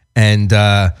 easily. And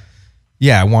I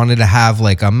wanted to have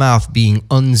like a mouth being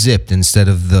unzipped instead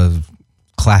of the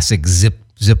classic zip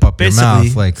up Basically, your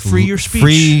mouth. Like free your speech.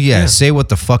 Yeah, say what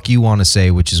the fuck you want to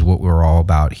say, which is what we're all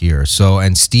about here. So,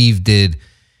 and Steve did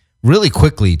really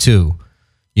quickly too.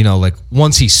 Like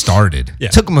once he started, Yeah.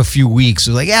 it took him a few weeks.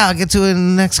 He was like, yeah, I'll get to it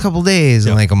in the next couple days.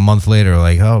 And like a month later,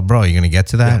 like, oh, bro, you're going to get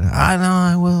to that? I know,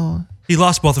 I will. He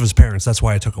lost both of his parents. That's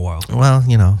why it took a while. Well,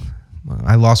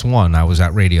 I lost one. I was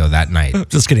at radio that night.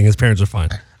 Just kidding. His parents are fine.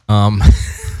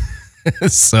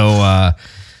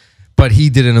 But he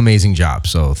did an amazing job.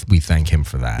 So we thank him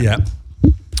for that. Yeah.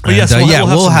 And, But yes, we'll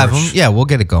some have merch. him. Yeah, we'll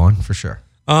get it going for sure.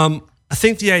 I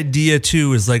think the idea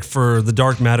too is like for the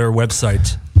Dark Matter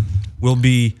website will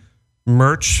be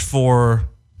merch for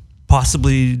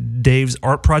possibly Dave's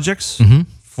art projects,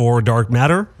 for Dark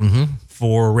Matter,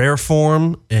 for Rare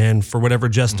Form, and for whatever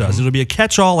Jess does. It'll be a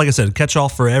catch-all, like I said, catch-all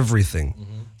for everything.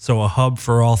 So a hub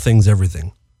for all things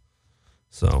everything.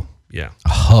 So yeah, A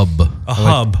hub. a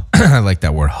hub. I like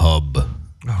that word, hub.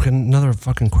 Okay, another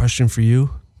fucking question for you.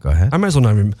 Go ahead. I may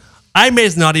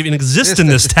as not even exist in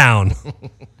this town.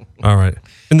 All right,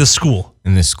 in the school.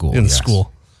 In this school. In the yes.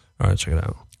 school. All right, check it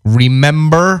out.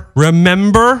 Remember?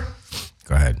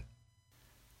 Go ahead.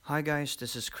 Hi guys,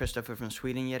 this is Christopher from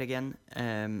Sweden yet again.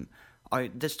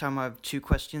 This time I have two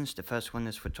questions. The first one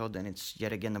is for Todd, and it's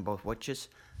yet again about watches.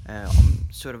 I'm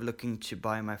sort of looking to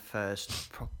buy my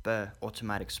first proper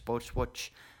automatic sports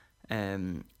watch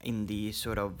in the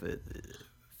sort of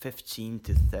 $1,500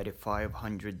 to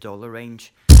 $3,500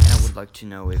 range, and I would like to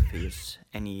know if there's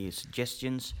any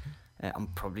suggestions. I'm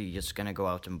probably just gonna go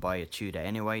out and buy a Tudor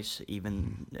anyways,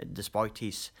 even despite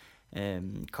his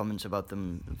comments about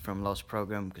them from last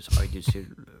program, because I do still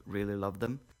really love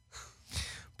them.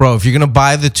 Bro, if you're going to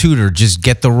buy the Tudor, just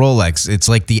get the Rolex. It's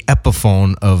like the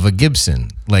Epiphone of a Gibson.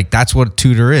 Like, that's what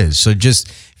Tudor is. So just,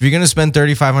 if you're going to spend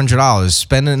 $3,500,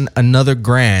 spend another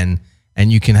 $1,000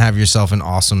 and you can have yourself an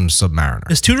awesome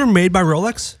Submariner. Is Tudor made by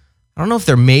Rolex? I don't know if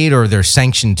they're made or they're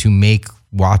sanctioned to make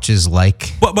watches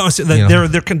like. But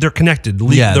they're connected.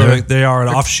 They are an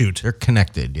offshoot. They're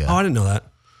connected, yeah. Oh, I didn't know that.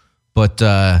 But,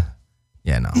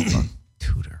 yeah, no, fuck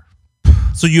Tudor.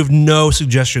 So you have no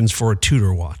suggestions for a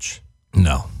Tudor watch?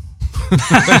 No.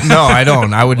 No, I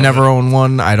don't. I would never own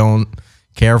one. I don't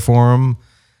care for them.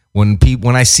 When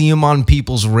I see them on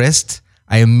people's wrist,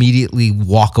 I immediately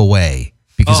walk away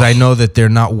because I know that they're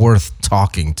not worth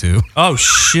talking to. Oh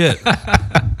shit.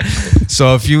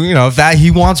 So if if that he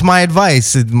wants my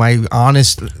advice, my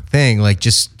honest thing, like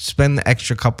just spend the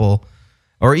extra couple,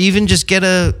 or even just get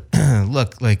a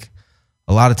look. Like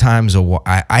a lot of times,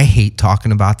 I hate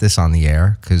talking about this on the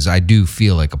air because I do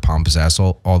feel like a pompous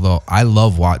asshole. Although I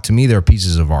love to me they're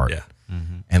pieces of art. Yeah.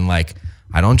 And like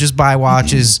I don't just buy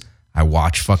watches. I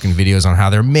watch fucking videos on how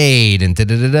they're made and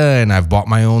and I've bought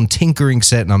my own tinkering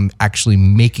set and I'm actually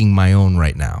making my own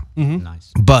right now.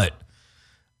 Nice. But,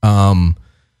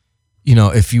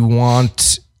 if you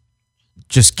want,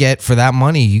 just get for that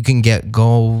money, you can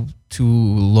go to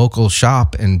local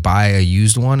shop and buy a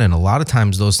used one. And a lot of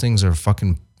times those things are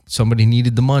fucking, somebody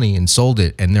needed the money and sold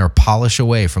it and they're a polish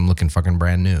away from looking fucking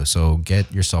brand new. So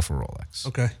get yourself a Rolex.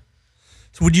 Okay.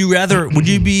 So would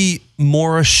you be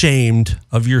more ashamed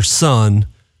of your son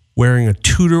wearing a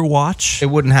Tudor watch? It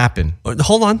wouldn't happen.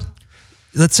 Hold on.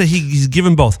 Let's say he's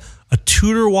given both a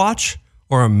Tudor watch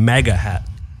or a MAGA hat.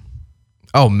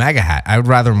 Oh, MAGA hat. I would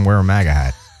rather him wear a MAGA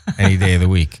hat any day of the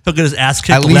week. He'll get his ass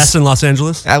kicked less in Los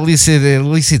Angeles. At least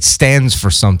it stands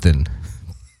for something.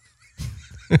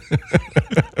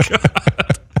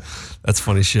 That's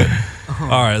funny shit. All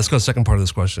right, let's go to the second part of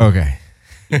this question. Okay.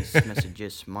 These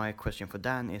messages. My question for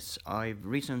Dan is: I've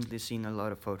recently seen a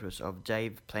lot of photos of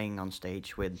Dave playing on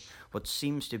stage with what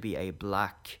seems to be a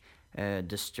black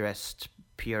distressed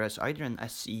PRS, either an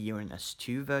SE or an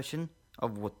S2 version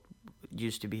of what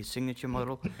used to be his signature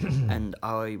model. And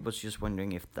I was just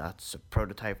wondering if that's a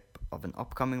prototype of an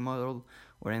upcoming model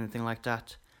or anything like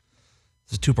that.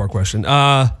 It's a two-part question.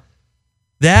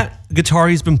 That guitar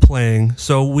he's been playing,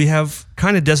 so we have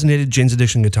kind of designated Jane's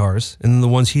Addiction guitars, and then the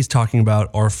ones he's talking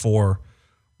about are for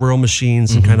rural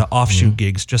machines and kind of offshoot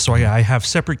gigs, just so I have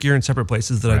separate gear in separate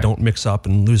places that I don't mix up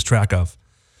and lose track of.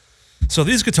 So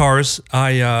these guitars,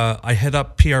 I hit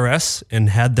up PRS and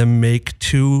had them make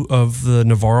 2 of the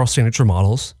Navarro signature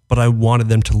models, but I wanted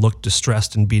them to look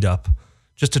distressed and beat up,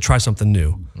 just to try something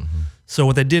new. So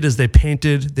what they did is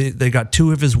they got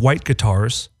 2 of his white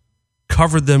guitars,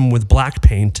 covered them with black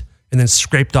paint, and then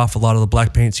scraped off a lot of the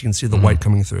black paint so you can see the white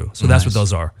coming through. So that's what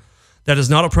those are. That is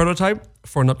not a prototype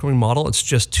for an upcoming model. It's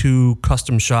just 2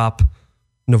 custom shop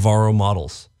Navarro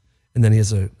models. And then he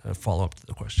has a follow-up to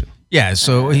the question. Yeah,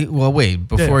 so,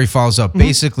 before he follows up,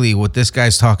 basically what this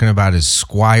guy's talking about is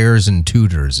Squires and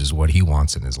Tudors is what he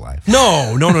wants in his life.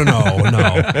 No.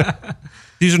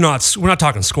 These are not, we're not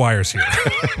talking Squires here.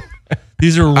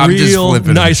 These are real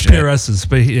nice PRSs.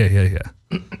 But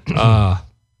yeah.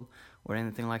 Or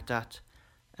anything like that.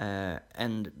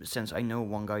 And since I know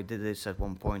one guy did this at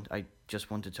one point, I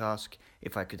just wanted to ask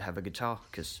if I could have a guitar,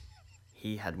 because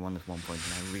he had one at one point,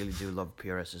 and I really do love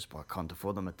PRSs, but I can't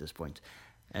afford them at this point.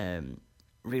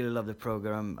 Really love the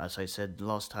program, as I said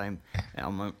last time,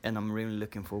 and I'm really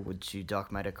looking forward to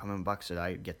Dark Matter coming back, so that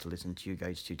I get to listen to you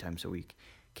guys 2 times a week.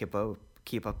 Keep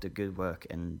up the good work,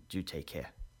 and do take care.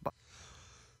 Bye.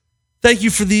 Thank you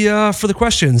for the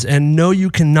questions, and no, you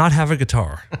cannot have a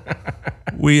guitar.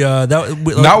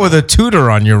 Not with a Tudor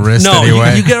on your wrist. No,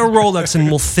 anyway. you get a Rolex, and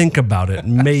we'll think about it,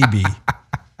 maybe.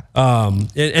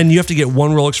 And you have to get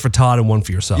 1 Rolex for Todd and 1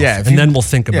 for yourself. Yeah, then we'll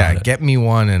think about it. Yeah, get me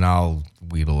one, and I'll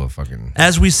wheedle a fucking.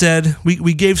 As we said,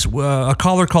 we gave a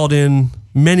caller called in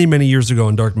many years ago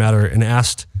in Dark Matter and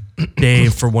asked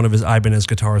Dave for one of his Ibanez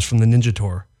guitars from the Ninja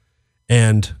Tour,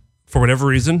 and for whatever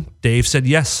reason, Dave said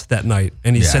yes that night,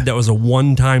 and he said that was a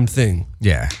one-time thing.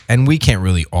 Yeah, and we can't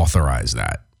really authorize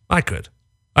that. I could.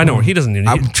 I know he doesn't.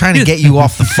 I'm trying to get you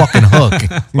off the fucking hook.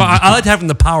 Well, I like having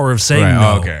the power of saying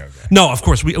no. Okay. No, of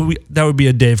course, we that would be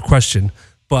a Dave question,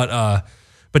 but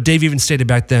Dave even stated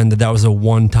back then that was a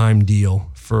one-time deal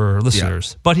for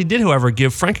listeners. Yeah. But he did, however,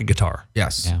 give Frank a guitar.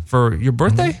 Yes. Yeah. For your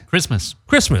birthday? Christmas.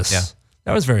 Yeah.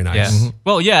 That was very nice. Yeah. Mm-hmm.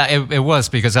 Well, yeah, it was,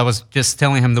 because I was just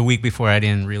telling him the week before I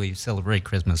didn't really celebrate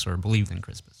Christmas or believe in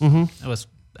Christmas. It was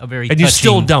a very And you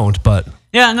still don't, but...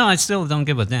 Yeah, no, I still don't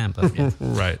give a damn. But yeah.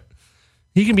 Right.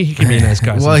 He can be a nice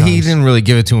guy Well, sometimes. he didn't really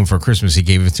give it to him for Christmas. He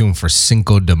gave it to him for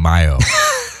Cinco de Mayo.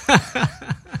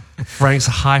 Frank's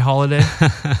high holiday.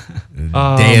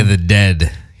 Day of the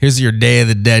Dead. Here's your Day of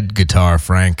the Dead guitar,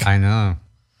 Frank. I know.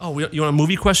 Oh, you want a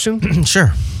movie question?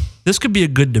 Sure. This could be a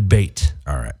good debate.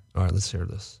 All right. All right, let's hear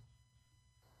this.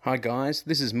 Hi guys,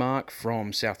 this is Mark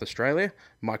from South Australia.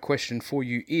 My question for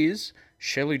you is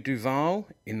Shelley Duvall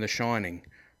in The Shining.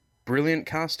 Brilliant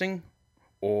casting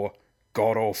or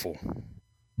god awful?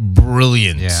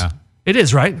 Brilliant. Yeah. It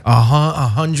is, right?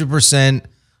 100%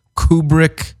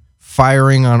 Kubrick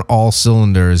firing on all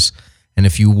cylinders. And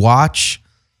if you watch,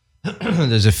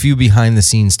 there's a few behind the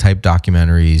scenes type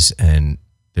documentaries, and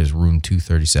there's Room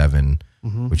 237,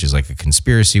 which is like a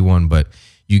conspiracy one, but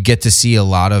you get to see a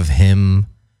lot of him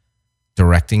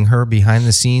directing her behind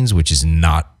the scenes, which is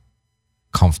not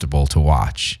comfortable to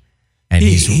watch. And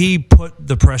He put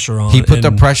the pressure on. he put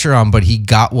the pressure on, but he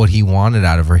got what he wanted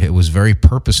out of her. It was very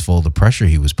purposeful, the pressure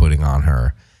he was putting on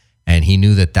her. And he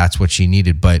knew that that's what she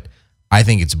needed. But I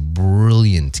think it's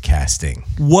brilliant casting.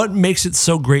 What makes it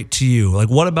so great to you? Like,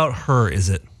 what about her is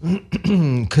it?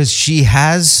 Because she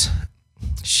has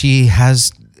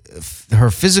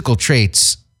her physical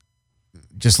traits,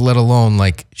 just let alone,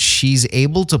 like, she's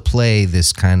able to play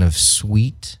this kind of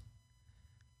sweet,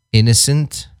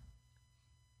 innocent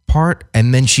part.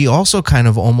 And then she also kind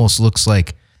of almost looks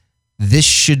like this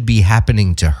should be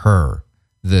happening to her,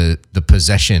 the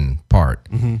possession part.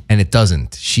 And it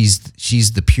doesn't. She's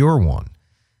the pure one.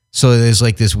 So there's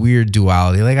like this weird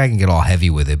duality. Like, I can get all heavy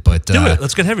with it, but Do it.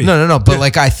 Let's get heavy. No. But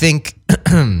like, I think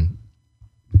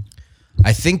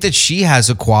that she has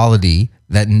a quality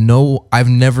that I've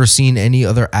never seen any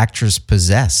other actress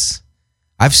possess.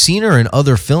 I've seen her in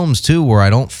other films too, where I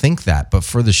don't think that, but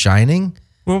for The Shining,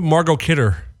 Well, Margot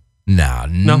Kidder. no,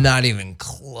 not even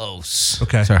close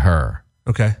to her.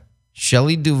 Okay.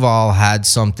 Shelley Duvall had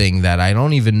something that I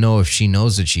don't even know if she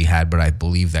knows that she had, but I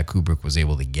believe that Kubrick was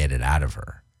able to get it out of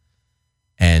her.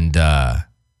 And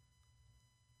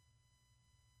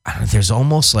there's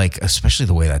almost like, especially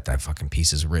the way that fucking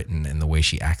piece is written and the way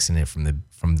she acts in it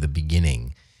from the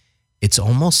beginning, it's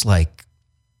almost like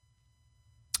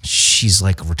she's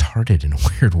like retarded in a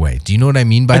weird way. Do you know what I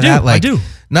mean by that? Like, I do.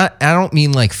 I don't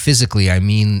mean like physically. I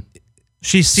mean,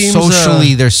 She seems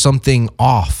socially, there's something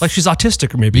off. like she's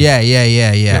autistic, or maybe.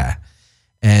 Yeah.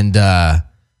 And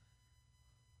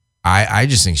I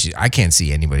just think I can't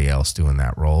see anybody else doing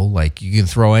that role. Like, you can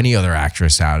throw any other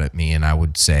actress out at me, and I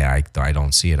would say I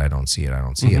don't see it. I don't see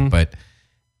it. But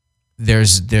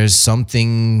there's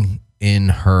something in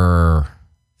her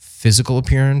physical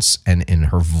appearance and in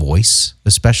her voice,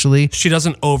 especially. She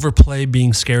doesn't overplay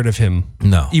being scared of him.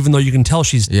 No. Even though you can tell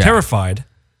she's terrified,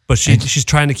 but she's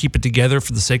trying to keep it together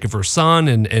for the sake of her son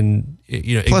and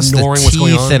Plus ignoring the what's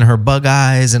going teeth on. and her bug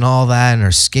eyes and all that, and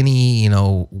her skinny,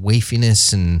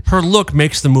 wafiness, and her look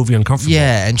makes the movie uncomfortable.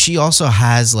 yeah. And she also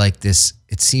has like this.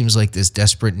 It seems like this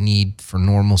desperate need for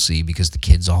normalcy because the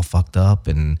kid's all fucked up,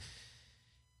 and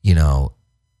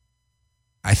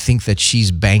I think that she's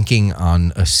banking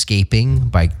on escaping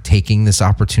by taking this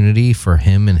opportunity for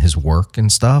him and his work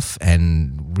and stuff,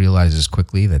 and realizes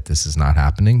quickly that this is not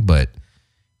happening. But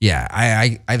yeah,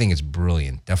 I think it's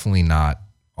brilliant. Definitely not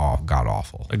god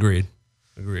awful. Agreed.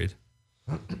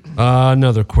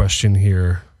 Another question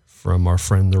here from our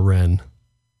friend the Wren.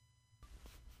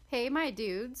 Hey, my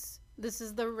dudes. This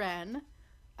is the Wren.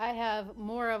 I have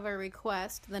more of a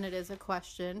request than it is a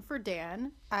question for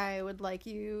Dan. I would like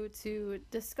you to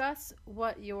discuss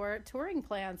what your touring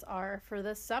plans are for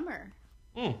this summer.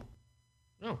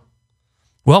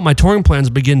 Well, my touring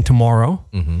plans begin tomorrow.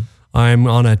 I'm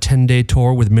on a 10-day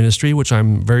tour with Ministry, which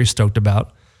I'm very stoked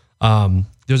about.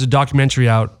 There's a documentary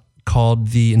out called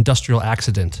The Industrial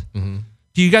Accident.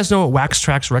 Do you guys know what Wax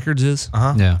Trax Records is?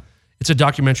 Yeah. It's a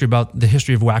documentary about the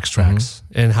history of Wax Trax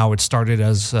and how it started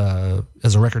as a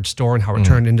record store and how it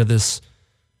turned into this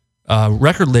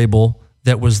record label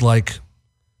that was like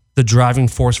the driving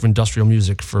force of industrial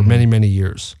music for many, many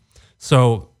years.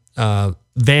 So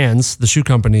Vans, the shoe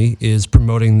company, is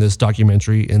promoting this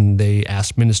documentary, and they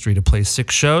asked Ministry to play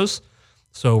 6 shows.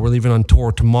 So we're leaving on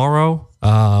tour tomorrow.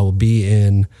 We'll be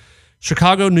in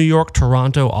Chicago, New York,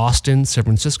 Toronto, Austin, San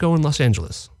Francisco, and Los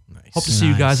Angeles. Hope to see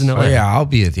you guys in LA. Oh yeah, I'll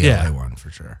be at the LA one for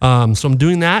sure. So I'm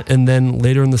doing that, and then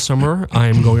later in the summer,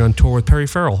 I'm going on tour with Perry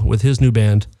Farrell with his new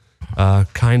band,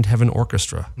 Kind Heaven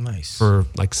Orchestra. Nice. For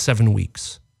like 7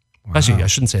 weeks. Actually, I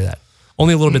shouldn't say that.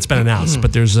 Only a little bit's been announced,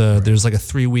 but there's like a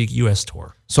 3-week U.S.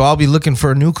 tour. So I'll be looking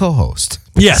for a new co-host.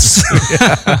 Yes,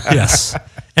 yes,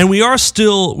 and we are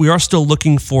still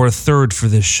looking for a third for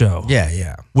this show.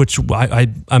 Yeah. Which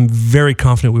I'm very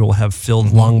confident we will have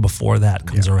filled long before that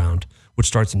comes around, which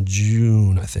starts in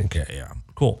June, I think. Yeah.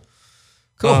 Cool.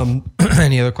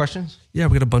 Any other questions? Yeah,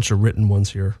 we got a bunch of written ones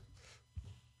here.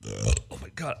 Oh my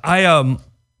god!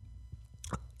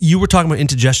 You were talking about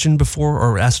indigestion before,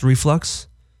 or acid reflux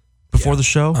before the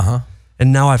show,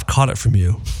 and now I've caught it from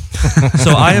you.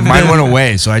 So I have. Mine went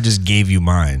away, so I just gave you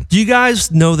mine. Do you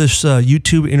guys know this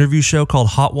YouTube interview show called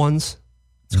Hot Ones?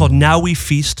 It's called Now We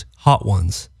Feast Hot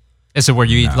Ones. Is it where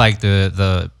you eat like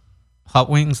the hot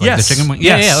wings, like Yes. the chicken wings?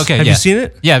 Yes. Yeah. Okay. Have you seen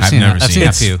it? Yeah, I've I've seen never it. I've seen seen it.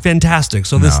 it too. It's fantastic.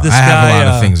 So this No, this I have guy, a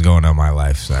lot of things going on in my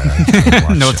life. So I can't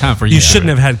watch No it. time for you shouldn't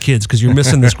have had kids because you're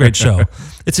missing this great show.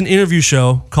 It's an interview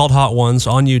show called Hot Ones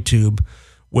on YouTube,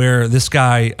 where this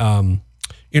guy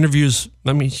interviews,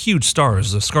 huge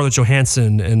stars, Scarlett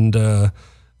Johansson and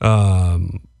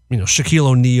Shaquille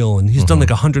O'Neal, and he's done like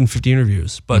 150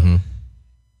 interviews. But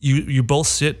you both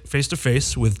sit face to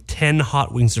face with 10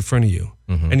 hot wings in front of you,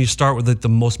 and you start with like the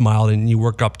most mild, and you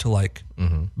work up to like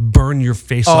burn your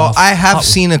face off. I have hot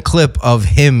seen a clip of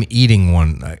him eating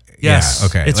one. Yes, Yeah,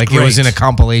 okay. it's Like it was great. in a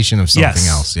compilation of something Yes.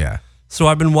 else. Yeah. So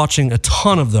I've been watching a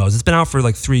ton of those. It's been out for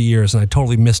like 3 years, and I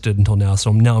totally missed it until now.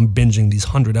 So I'm binging these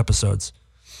 100 episodes.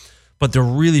 But they're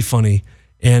really funny,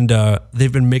 and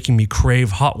they've been making me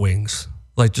crave hot wings.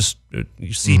 Like just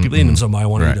you see people eating them, so I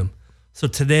want to eat them. So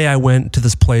today I went to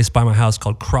this place by my house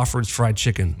called Crawford's Fried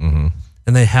Chicken,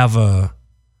 and they have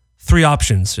 3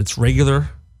 options. It's regular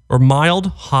or mild,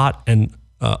 hot, and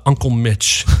Uncle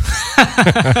Mitch.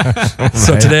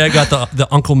 So today I got the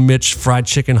Uncle Mitch fried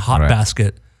chicken hot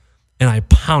basket, and I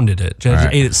pounded it. I just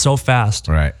ate it so fast.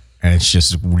 Right. And it's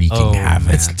just wreaking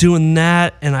havoc. It's doing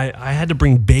that, and I had to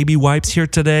bring baby wipes here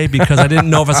today because I didn't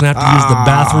know if I was going to have to use the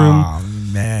bathroom. Oh,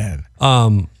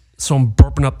 man. So I'm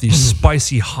burping up these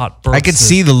spicy hot burps. I could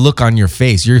see the look on your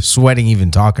face. You're sweating even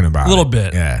talking about it. a little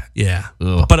bit. Yeah. Yeah.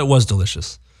 Ugh. But it was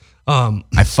delicious.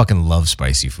 I fucking love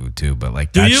spicy food too, but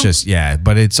like Do that's you? just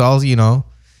but it's all, you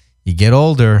get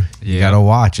older, you gotta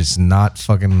watch. It's not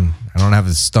fucking I don't have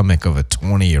the stomach of a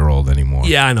 20-year-old anymore.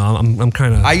 Yeah, I know. I'm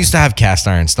kind of. I used to have cast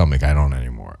iron stomach. I don't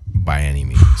anymore by any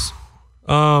means.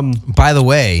 By the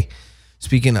way,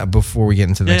 speaking of, before we get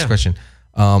into the next question,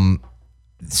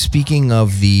 speaking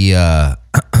of we were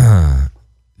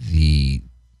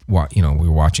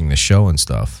watching the show and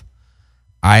stuff.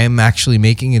 I am actually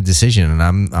making a decision, and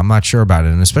I'm not sure about it,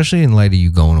 and especially in light of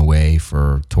you going away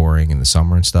for touring in the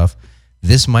summer and stuff.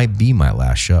 This might be my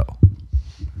last show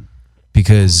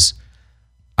because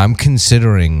I'm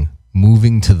considering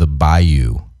moving to the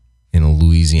bayou in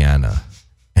Louisiana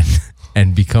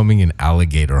and becoming an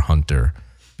alligator hunter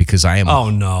because I am.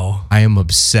 Oh no! I am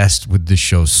obsessed with the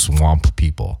show Swamp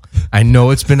People. I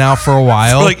know it's been out for a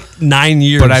while, For like 9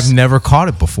 years, but I've never caught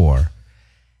it before.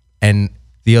 And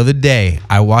the other day,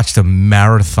 I watched a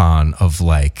marathon of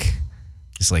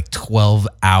it's like 12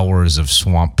 hours of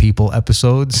Swamp People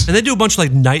episodes. And they do a bunch of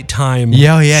like nighttime.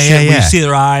 Yeah. Where you see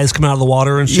their eyes come out of the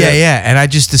water and shit. Yeah. And I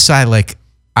just decide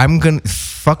I'm gonna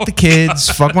fuck the kids,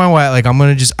 fuck my wife.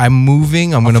 I'm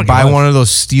moving. I'm gonna buy one of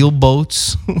those steel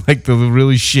boats, like the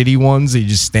really shitty ones that you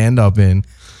just stand up in,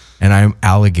 and I'm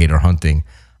alligator hunting.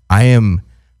 I am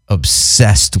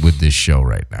obsessed with this show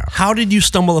right now. How did you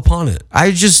stumble upon it?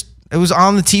 It was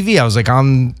on the TV. I was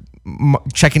on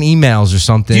checking emails or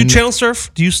something. Do you channel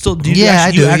surf? Do you still? Do you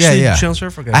I do. actually channel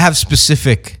surf? Okay. I have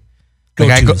specific.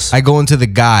 Go-tos. I go into the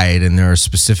guide, and there are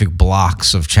specific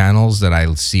blocks of channels that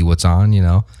I see what's on.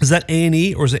 Is that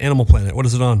A&E or is it Animal Planet? What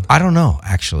is it on? I don't know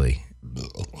actually.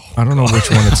 I don't know which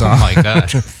one it's on. Oh my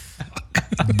gosh.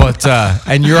 But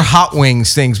and your hot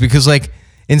wings things because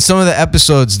in some of the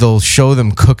episodes they'll show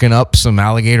them cooking up some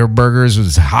alligator burgers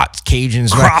with hot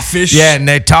Cajuns, Crawfish. Yeah, and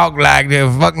they talk like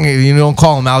they're fucking. You don't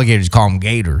call them alligators, you call them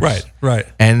gators. Right.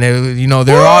 And they're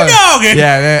all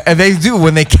and they do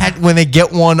when they get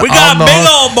one. We got a big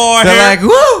old boy They're here. like,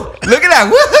 woo! Look at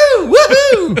that,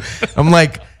 woohoo! I'm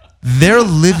like, they're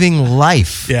living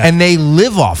life, and they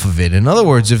live off of it. In other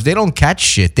words, if they don't catch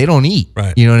shit, they don't eat.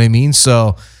 Right. You know what I mean?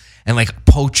 So. And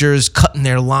poachers cutting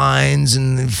their lines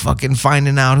and fucking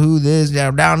finding out who this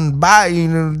down by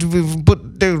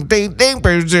put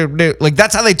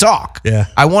that's how they talk. Yeah.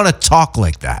 I want to talk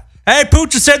like that. Hey,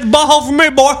 Pooch, you said the butthole for me,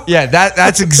 boy. Yeah,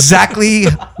 that's exactly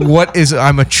what is.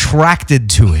 I'm attracted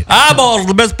to it. Eyeballs are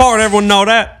the best part. Everyone know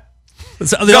that.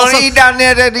 Don't eat down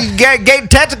there. That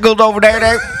gate tentacles over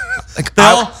there.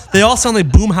 They all sound like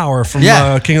Boomhauer from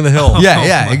King of the Hill.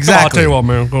 Yeah, exactly. Oh, I'll tell you what,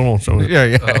 man. Go on, show me.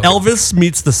 Yeah. Elvis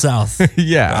meets the South.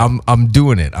 Yeah, I'm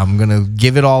doing it. I'm gonna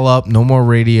give it all up. No more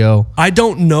radio. I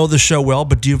don't know the show well,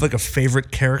 but do you have a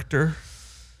favorite character?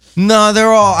 No,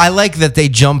 they're all. I like that they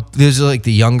jump. There's the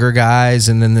younger guys,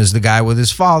 and then there's the guy with his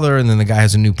father, and then the guy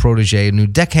has a new protege, a new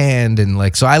deckhand, and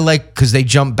so I like because they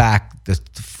jump back the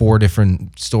 4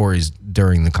 different stories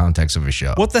during the context of a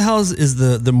show. What the hell is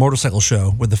the motorcycle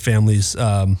show with the families?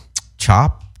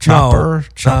 Chop Chopper,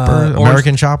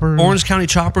 American Chopper, Orange County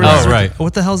Chopper. Oh, right.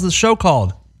 What the hell is the show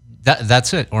called?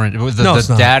 That's it. Orange. No, The it's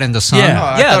not. dad and the son. Yeah.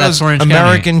 I yeah, thought it that's was Orange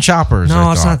American County. Choppers. No,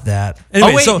 I it's thought. not that.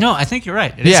 Anyway, Oh wait, so no, I think you're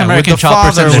right. It is Yeah, American with the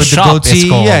Choppers father and the with the shop goatee. is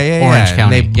called Yeah, Orange and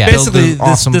County. they Yeah. build basically,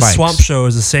 awesome this bikes. swamp show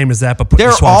is the same as that, but put in They're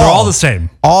the swamp. They're all the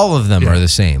same. All of them are the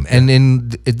same.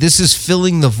 And this is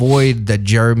filling the void that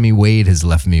Jeremy Wade has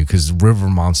left me because River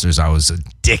Monsters I was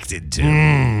addicted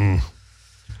to.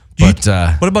 But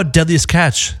What about Deadliest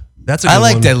Catch? That's a good I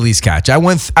like one. Deadliest Catch. I've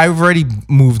already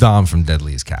moved on from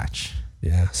Deadliest Catch.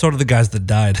 Yeah. So do the guys that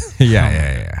died.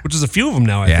 Yeah. Which is a few of them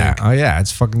now, I Yeah. think. Oh yeah,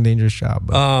 it's a fucking dangerous job.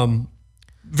 But.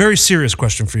 Very serious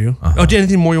question for you. Oh, do you have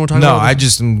anything more you want to talk No, about? I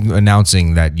just am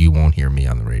announcing that you won't hear me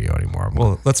on the radio anymore.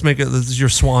 Well, let's make it. This is your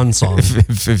swan song.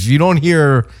 if you don't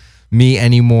hear me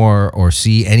anymore or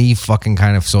see any fucking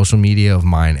kind of social media of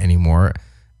mine anymore,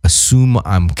 assume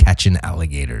I'm catching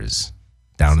alligators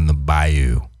down in the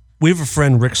bayou. We have a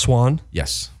friend, Rick Swan.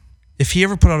 Yes. If he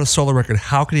ever put out a solo record,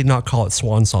 how could he not call it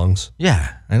Swan Songs?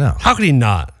 Yeah, I know. How could he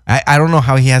not? I don't know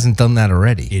how he hasn't done that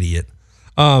already. Idiot.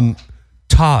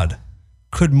 Todd,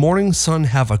 could Morning Sun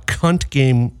have a cunt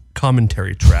game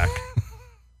commentary track?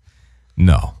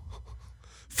 No.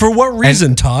 For what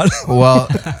reason, Todd? Well,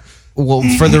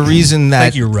 for the reason that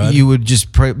Thank you, Rudd. you would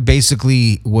just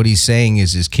basically what he's saying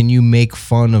is can you make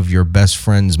fun of your best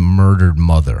friend's murdered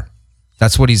mother?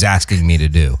 That's what he's asking me to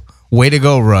do. Way to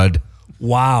go, Rudd.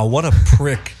 Wow, what a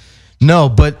prick. No,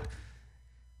 but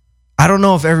I don't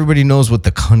know if everybody knows what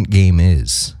the cunt game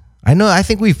is. I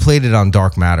think we've played it on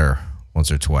Dark Matter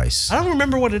once or twice. I don't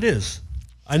remember what it is.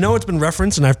 I know it's been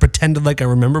referenced and I've pretended like I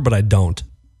remember, but I don't.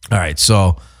 All right,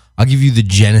 so I'll give you the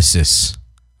genesis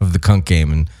of the cunt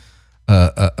game. And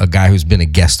a guy who's been a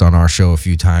guest on our show a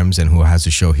few times and who has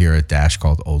a show here at Dash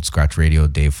called Old Scratch Radio,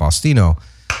 Dave Faustino.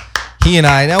 He and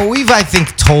I, now we've, I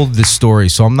think, told this story,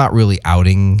 so I'm not really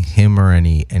outing him or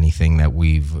anything that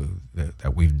we've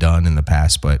done in the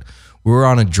past, but we were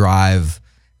on a drive,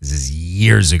 this is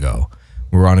years ago,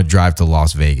 we were on a drive to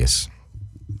Las Vegas.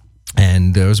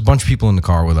 And there was a bunch of people in the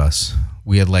car with us.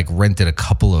 We had like rented a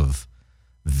couple of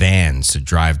vans to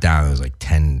drive down. There was like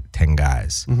 10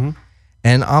 guys. Mm-hmm.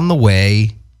 And on the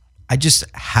way, I just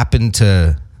happened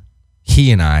to,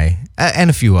 he and I, and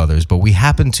a few others, but we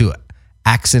happened to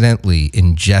accidentally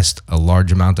ingest a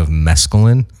large amount of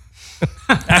mescaline.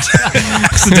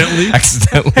 Accidentally?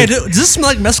 Hey, does this smell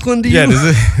like mescaline to you? Yeah, is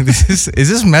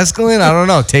this mescaline? I don't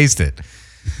know. Taste it.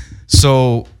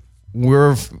 So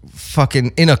we're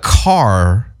fucking in a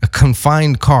car, a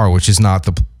confined car, which is not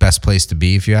the best place to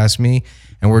be, if you ask me.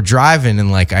 And we're driving,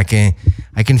 and like I can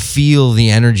feel the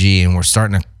energy, and we're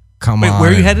starting to come on. Wait, where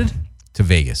are you headed? To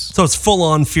Vegas. So it's full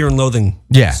on Fear and Loathing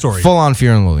story. Full on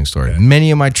Fear and Loathing story. Okay.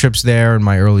 Many of my trips there in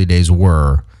my early days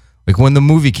were like when the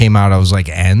movie came out, I was like,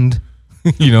 end,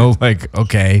 like,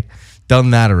 okay, done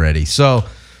that already. So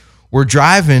we're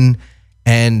driving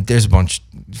and there's a bunch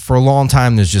for a long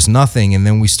time. There's just nothing. And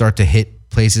then we start to hit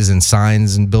places and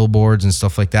signs and billboards and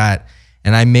stuff like that.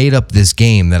 And I made up this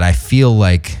game that I feel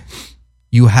like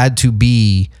you had to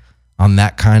be on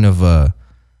that kind of a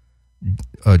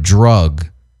drug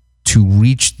to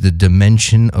reach the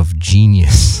dimension of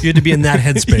genius. You had to be in that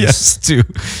headspace. Yes,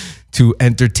 to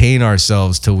entertain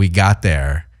ourselves till we got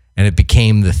there. And it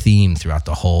became the theme throughout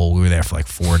the whole, we were there for like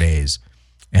 4 days.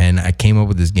 And I came up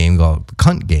with this game called the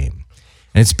Cunt Game.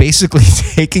 And it's basically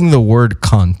taking the word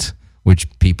cunt, which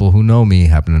people who know me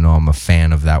happen to know I'm a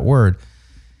fan of that word,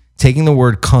 taking the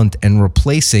word cunt and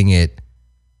replacing it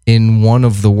in one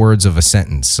of the words of a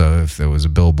sentence. So if there was a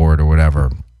billboard or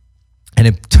whatever. And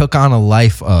it took on a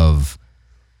life of,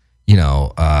 it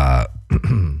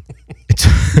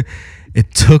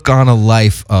took on a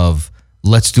life of,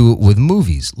 let's do it with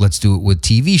movies. Let's do it with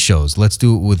TV shows. Let's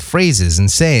do it with phrases and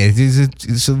say it.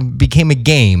 So it became a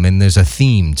game and there's a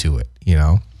theme to it,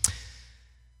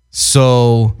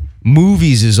 So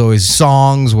movies is always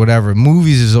songs, whatever.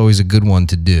 Movies is always a good one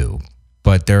to do.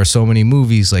 But there are so many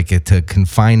movies like it to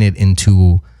confine it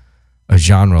into a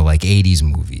genre like 80s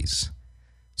movies.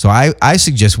 So I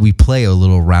suggest we play a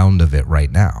little round of it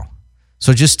right now.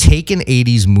 So just take an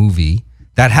 80s movie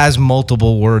that has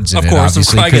multiple words in it,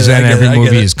 obviously, because then every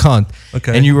movie is cunt.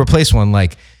 Okay. And you replace one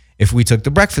like if we took The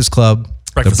Breakfast Club,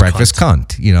 The Breakfast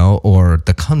Cunt, or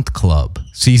The Cunt Club.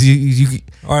 So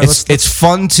All right, it's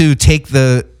fun to take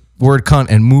the word cunt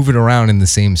and move it around in the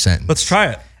same sentence. Let's try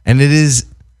it. And it is,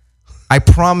 I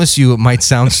promise you it might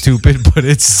sound stupid, but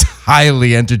it's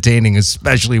highly entertaining,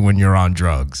 especially when you're on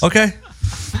drugs. Okay.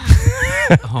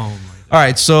 Oh All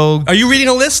right, so are you reading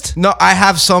a list? No, I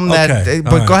have some that, Okay,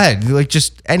 but go ahead. Like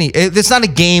just any. It's not a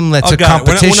game that's a got it.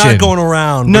 competition. We're not going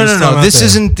around. No. This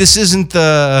isn't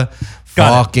the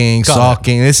fucking, Got it.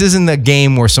 sucking. This isn't a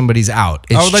game where somebody's out.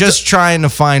 I It's would like just trying to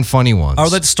find funny ones. I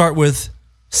would like to start with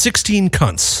 16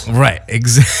 cunts. Right,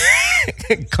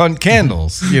 exactly. Cunt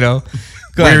candles, you know.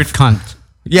 Go Weird ahead. cunt.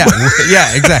 Yeah,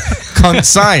 yeah, exactly. Cunt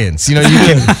science. You know, you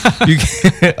can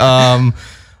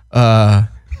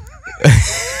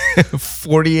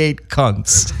 48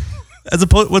 cunts. As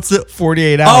opposed, what's the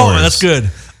 48 hours. Oh, that's good.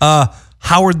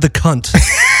 Howard the cunt.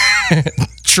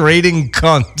 Trading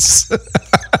cunts.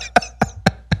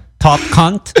 Top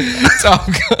cunt. Top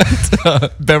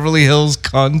cunt. Beverly Hills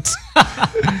cunt.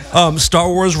 Star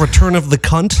Wars Return of the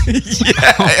Cunt.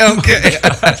 Yeah, okay.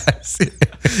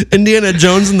 Indiana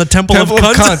Jones and the Temple of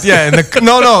Cunt. Yeah, and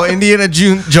no, Indiana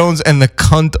Jones and the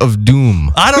Cunt of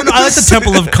Doom. I don't know. I like the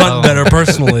Temple of Cunt better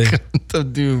personally. Cunt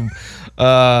of Doom.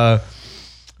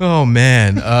 Oh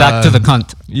man. Back to the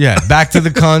cunt. Yeah, back to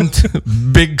the cunt.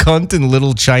 Big cunt in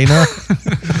Little China.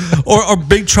 or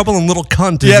Big Trouble in Little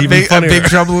Cunt is Yeah, even funnier. Big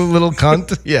Trouble in Little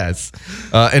Cunt. Yes.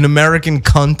 An American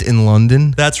Cunt in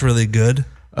London. That's really good.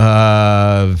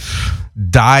 Die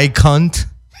Cunt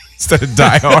instead of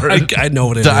Die Hard. I know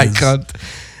what it Die is. Cunt.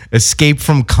 Escape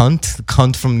from Cunt. The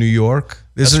Cunt from New York.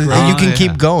 This is, great. you can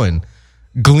keep going.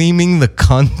 Gleaming the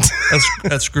Cunt.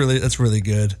 That's really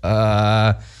good.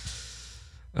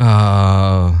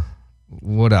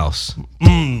 What else?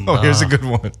 Here's a good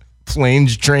one.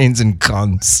 Planes, trains, and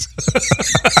cunts.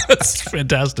 That's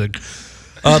fantastic.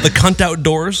 The Cunt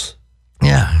Outdoors.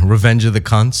 Yeah, Revenge of the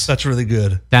Cunts. That's really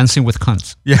good. Dancing with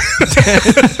cunts. Yeah.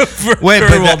 Wait,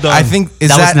 Very but well done. I think That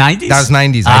was 90s? That was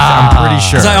 90s. I'm pretty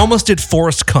sure. Because I almost did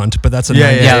Forrest Cunt, but that's a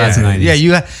Yeah, 90s. that's 90s. Yeah,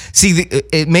 you see,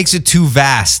 it makes it too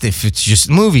vast if it's just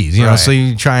movies, you know. Right. So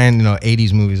you try and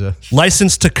 80s movies.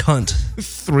 License to Cunt.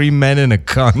 3 Men and a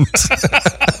Cunt.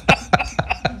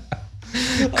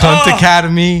 Cunt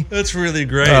Academy. That's really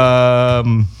great.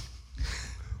 The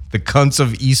Cunts of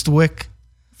Eastwick.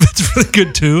 That's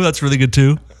really good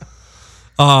too.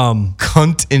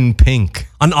 Cunt in Pink.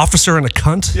 An officer and a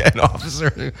cunt. Yeah, an officer,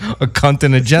 a cunt,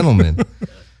 and a gentleman.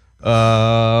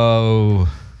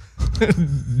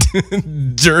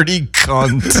 Dirty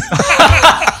cunt.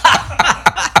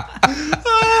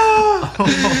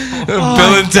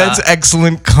 Bill and Ted's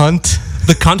Excellent Cunt.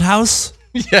 The Cunt House.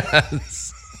 Yes.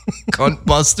 Cunt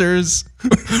Busters.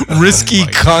 Risky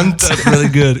Cunt. That's really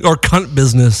good. Or Cunt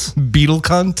Business. Beetle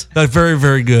Cunt. That's very,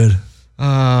 very good.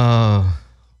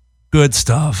 Good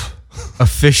stuff. A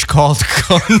Fish Called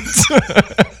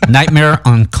Cunt. Nightmare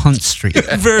on Cunt Street.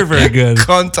 Very, very good.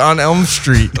 Cunt on Elm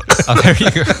Street. Oh, there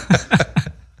you go.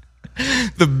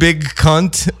 The Big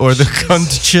Cunt or the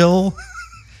Cunt Chill.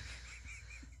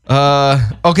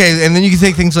 Okay, and then you can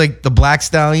take things like the Black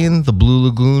Stallion, the Blue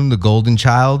Lagoon, the Golden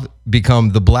Child, become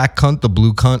the Black Cunt, the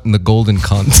Blue Cunt, and the Golden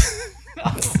Cunt.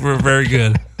 We're very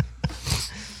good.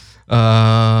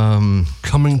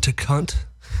 Coming to Cunt.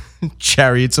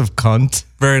 Chariots of Cunt.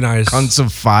 Very nice. Cunts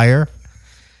of Fire.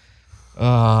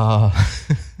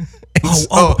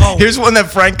 Here's one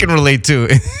that Frank can relate to.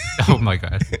 Oh my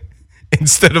God.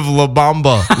 Instead of La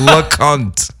Bamba, La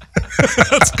Cunt.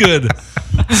 That's good.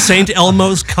 St.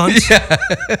 Elmo's Cunt. Yeah.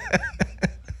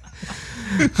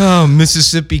 Oh,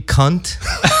 Mississippi Cunt.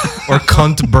 Or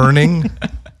Cunt Burning.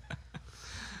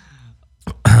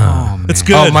 Oh, man. It's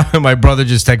good. Oh, my brother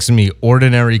just texted me,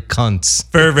 Ordinary Cunts.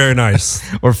 Very, very nice.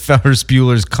 Or Ferris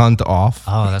Bueller's Cunt Off.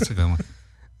 Oh, that's a good one.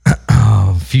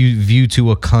 View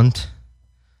to a Cunt.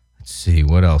 Let's see,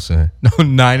 what else? No,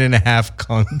 9.5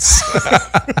 Cunts.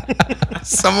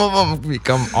 Some of them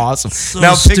become awesome. So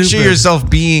now picture stupid. yourself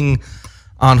being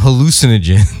on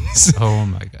hallucinogens. Oh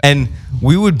my God. And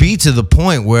we would be to the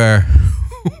point where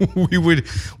we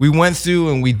went through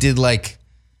and we did like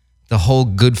the whole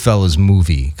Goodfellas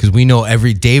movie, because we know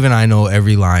Dave and I know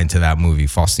every line to that movie,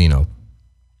 Faustino.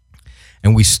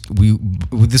 And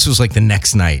this was like the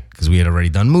next night, because we had already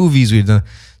done movies.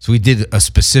 So we did a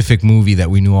specific movie that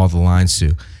we knew all the lines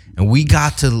to. And we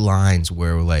got to the lines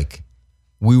where like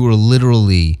we were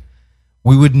literally,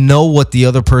 we would know what the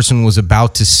other person was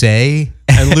about to say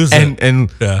And lose it.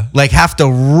 and Yeah. like have to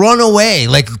run away,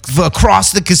 like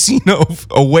across the casino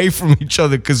away from each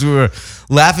other, because we were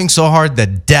laughing so hard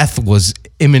that death was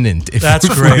imminent. That's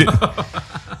great.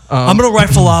 I'm going to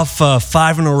rifle off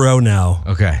 5 in a row now.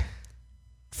 Okay.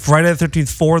 Friday the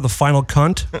 13th 4, The Final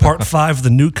Cunt. Part 5,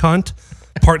 The New Cunt.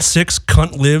 Part 6,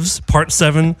 Cunt Lives. Part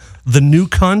 7, The New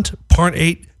Cunt. Part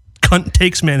 8, Cunt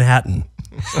Takes Manhattan.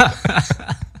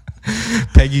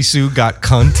 Peggy Sue got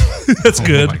cunt. That's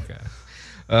good. Oh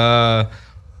my God.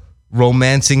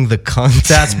 Romancing the Cunt.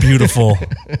 That's beautiful.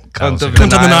 Cunt of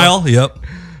Cunt on the Nile. Yep.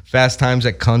 Fast Times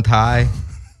at Cunt High.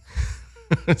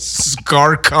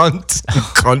 Scar Cunt.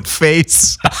 Cunt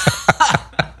Face.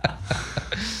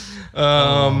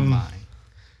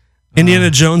 Indiana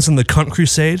Jones and the Cunt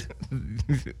Crusade.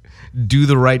 Do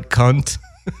the right cunt.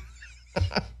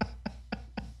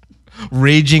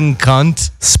 Raging cunt.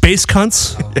 Space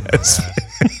cunts. Yes.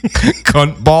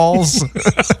 Cunt balls.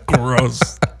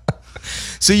 Gross.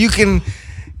 So you can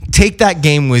take that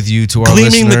game with you to our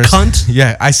Gleaming listeners. the cunt?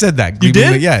 Yeah, I said that. You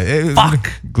Gleaming did?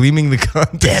 Fuck. Gleaming the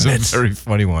cunt Damn is it. a very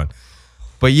funny one.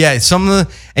 But yeah, some of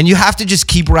the, and you have to just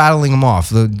keep rattling them off.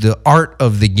 The art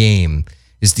of the game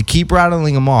is to keep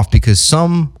rattling them off because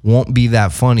some won't be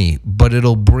that funny, but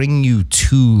it'll bring you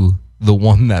to the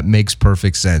one that makes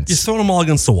perfect sense. You throw them all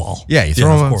against the wall. Yeah, you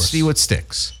throw of them, course. see what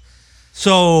sticks.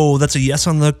 So that's a yes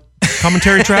on the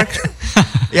commentary track?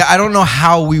 Yeah, I don't know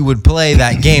how we would play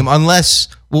that game unless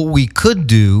what we could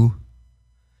do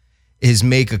is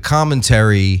make a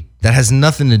commentary that has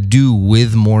nothing to do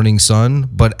with Morning Sun,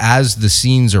 but as the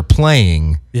scenes are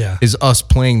playing, Yeah. is us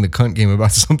playing the cunt game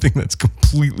about something that's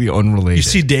completely unrelated. You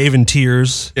see Dave in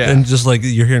tears, Yeah. and just like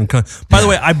you're hearing cunt. By the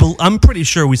way, I'm pretty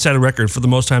sure we set a record for the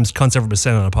most times cunt's ever been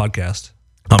said on a podcast.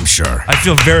 I'm sure. I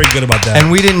feel very good about that.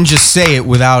 And we didn't just say it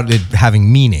without it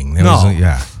having meaning. It no, was,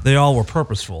 yeah. they all were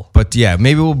purposeful. But yeah,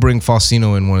 maybe we'll bring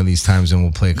Faustino in one of these times and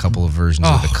we'll play a couple of versions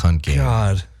of the cunt game.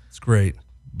 God, it's great.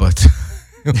 But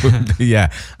yeah,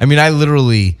 I mean, I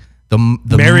literally the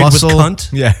Married with muscle, cunt?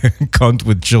 Yeah, cunt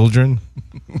with children,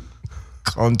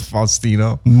 cunt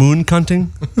Faustino. Moon cunting,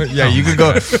 Yeah, you could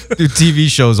go do TV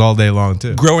shows all day long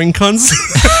too. growing cunts,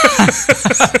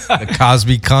 The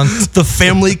Cosby cunt, the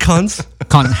family cunts.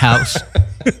 Cunt house.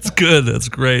 It's good. That's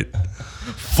great.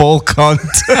 full cunt,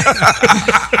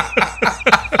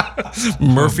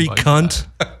 Murphy cunt,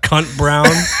 cunt Brown.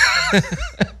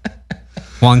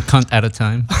 One cunt at a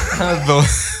time.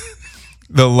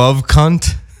 the love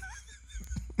cunt,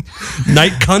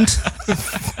 Night cunt.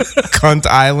 cunt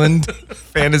island,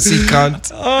 fantasy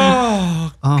cunt,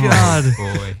 Oh, God.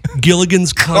 Boy.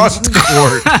 Gilligan's cunt. cunt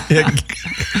court. Yeah.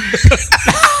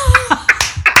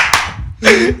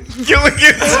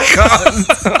 Gilligan's cunt.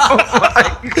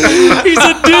 He's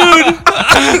a dude.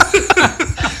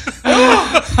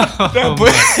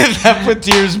 That put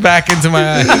tears back into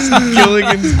my eyes.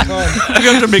 Gilligan's cunt. We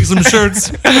have to make some shirts.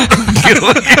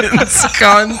 Gilligan's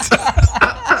cunt.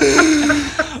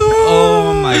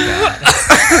 Oh my god.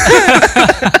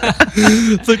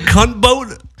 The cunt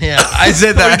boat. Yeah, I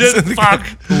said that. We did. Fuck.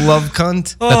 Love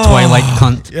cunt. The Twilight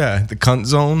cunt. Yeah, the cunt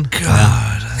zone.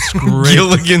 God, that's great.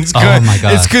 Gilligan's Oh cunt. my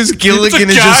God. It's because Gilligan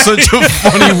It's is a just guy. such a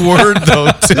funny word,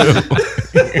 though, too.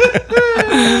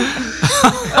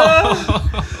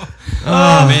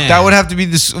 Oh man. That would have to be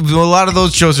this. A lot of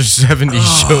those shows are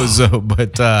 70s shows, though.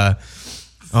 But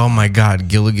oh my God,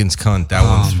 Gilligan's cunt.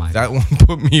 That one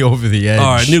put me over the edge.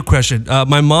 All right, new question.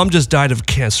 My mom just died of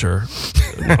cancer.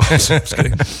 No, just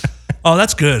kidding. Oh,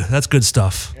 that's good. That's good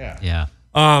stuff. Yeah.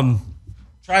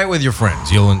 Try it with your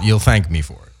friends. You'll thank me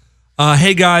for it.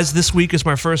 Hey guys, this week is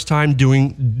my first time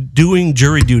doing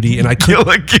jury duty, and I couldn't.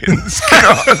 Gilligan's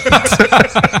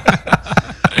cunt.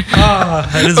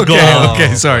 That is Okay, gold.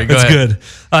 okay, sorry. Go That's ahead.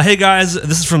 good. Hey guys,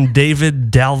 this is from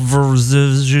David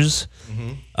Dalverzes.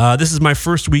 This is my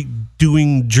first week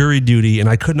doing jury duty, and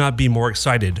I could not be more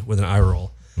excited with an eye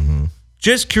roll.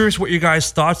 Just curious what your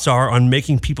guys' thoughts are on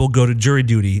making people go to jury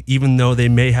duty, even though they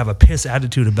may have a piss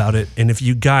attitude about it, and if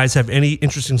you guys have any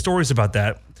interesting stories about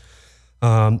that,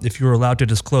 if you're allowed to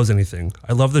disclose anything.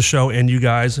 I love the show and you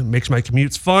guys. It makes my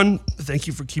commutes fun. Thank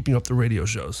you for keeping up the radio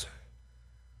shows.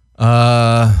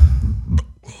 I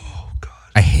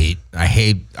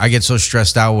get so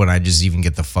stressed out when I just even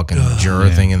get the fucking juror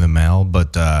thing in the mail.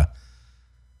 But I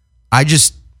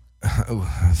just,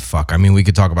 fuck. I mean, we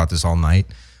could talk about this all night.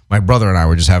 My brother and I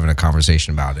were just having a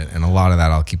conversation about it, and a lot of that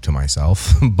I'll keep to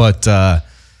myself. But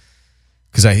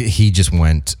because he just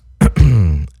went,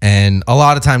 and a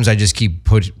lot of times I just keep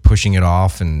pushing it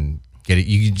off and get it.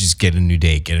 You can just get a new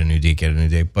date, get a new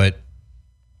date. But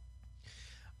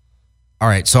all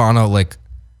right, so on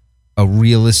a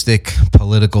realistic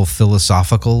political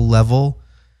philosophical level,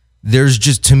 there's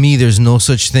just, to me, there's no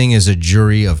such thing as a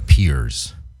jury of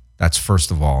peers. That's first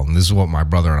of all, and this is what my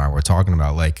brother and I were talking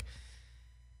about. Like,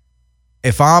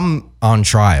 if I'm on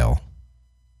trial,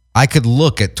 I could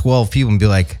look at 12 people and be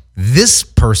like, this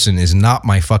person is not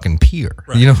my fucking peer.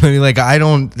 Right. You know what I mean? Like, I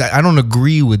don't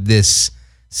agree with this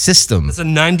system. It's a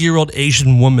 90-year-old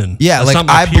Asian woman. Yeah, That's like not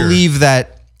my I peer. believe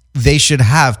that they should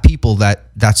have people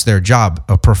that's their job,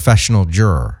 a professional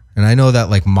juror. And I know that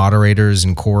like moderators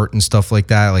in court and stuff like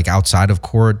that, like outside of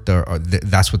court,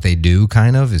 that's what they do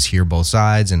kind of, is hear both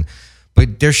sides.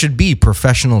 But there should be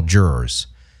professional jurors,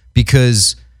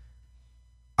 because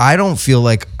I don't feel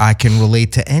like I can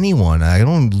relate to anyone. I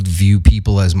don't view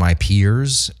people as my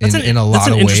peers in a lot of ways. That's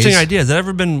an interesting idea. Has that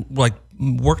ever been like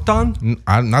worked on?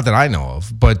 Not that I know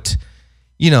of, but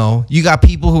you know, you got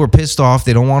people who are pissed off.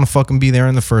 They don't want to fucking be there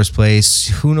in the first place.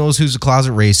 Who knows who's a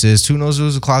closet racist? Who knows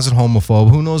who's a closet homophobe?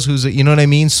 Who knows who's you know what I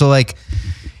mean? So like,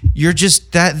 you're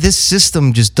just this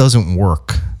system just doesn't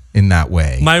work in that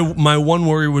way. My one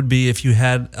worry would be if you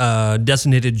had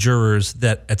designated jurors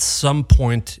that at some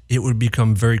point it would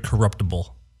become very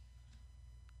corruptible.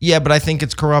 Yeah, but I think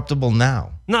it's corruptible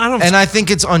now. No, I don't. And I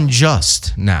think it's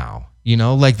unjust now. You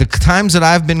know, like the times that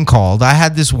I've been called, I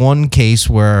had this one case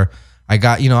where I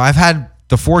got, you know, I've had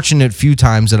the fortunate few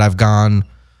times that I've gone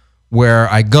where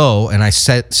I go and I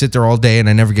sit there all day and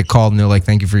I never get called and they're like,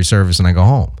 thank you for your service, and I go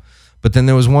home. But then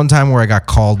there was one time where I got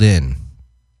called in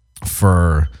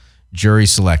for jury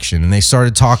selection and they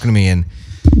started talking to me, and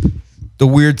the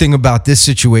weird thing about this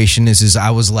situation is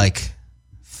I was like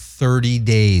 30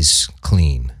 days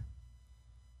clean.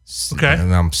 Okay.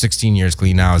 And I'm 16 years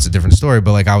clean now. It's a different story,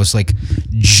 but like I was like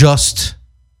just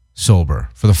sober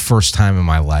for the first time in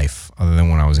my life, other than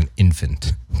when I was an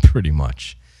infant, pretty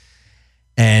much.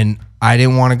 And I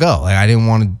didn't want to go. Like I didn't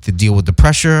want to deal with the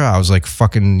pressure. I was like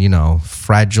fucking, you know,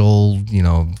 fragile, you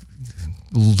know,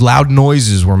 loud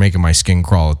noises were making my skin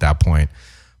crawl at that point.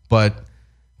 But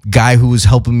guy who was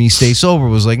helping me stay sober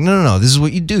was like, no, this is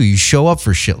what you do. You show up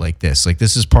for shit like this. Like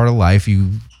this is part of life. You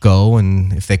go,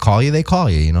 and if they call you, they call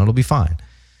you. You know, it'll be fine.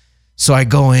 So I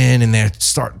go in and they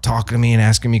start talking to me and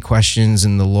asking me questions,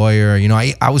 and the lawyer, you know,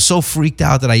 I was so freaked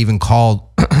out that I even called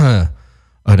an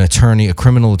attorney, a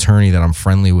criminal attorney that I'm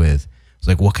friendly with. I was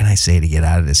like, what can I say to get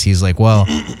out of this? He's like, well,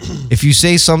 if you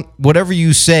say whatever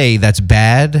you say that's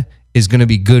bad is going to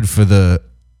be good for the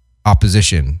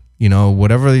opposition. You know,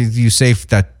 whatever you say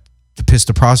that to piss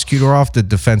the prosecutor off, the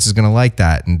defense is going to like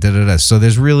that, and da-da-da. So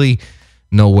there's really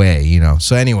no way, you know.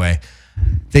 So anyway,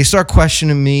 they start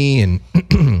questioning me, and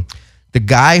the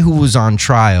guy who was on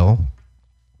trial,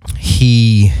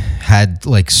 he had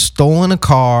like stolen a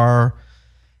car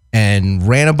and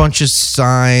ran a bunch of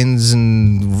signs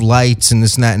and lights and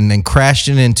this and that, and then crashed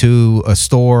it into a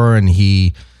store, and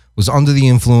he was under the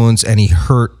influence and he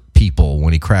hurt people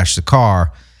when he crashed the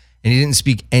car, and he didn't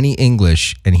speak any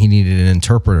English and he needed an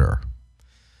interpreter.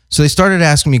 So they started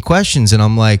asking me questions, and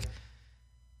I'm like,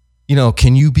 you know,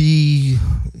 can you be,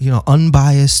 you know,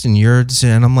 unbiased in yours?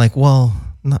 And I'm like, well,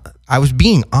 I was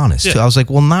being honest. Yeah. I was like,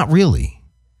 well, not really.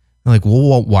 They're like,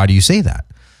 well, why do you say that?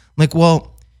 I'm like,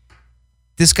 well,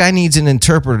 this guy needs an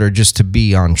interpreter just to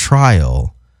be on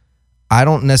trial. I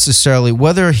don't necessarily,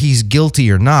 whether he's guilty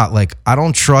or not, like, I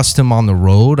don't trust him on the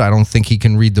road. I don't think he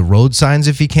can read the road signs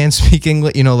if he can't speak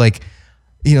English, you know, like,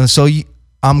 you know, so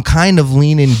I'm kind of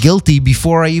leaning guilty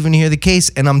before I even hear the case.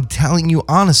 And I'm telling you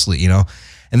honestly, you know,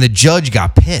 and the judge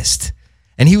got pissed,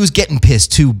 and he was getting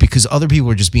pissed too, because other people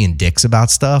were just being dicks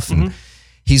about stuff. And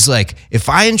he's like, if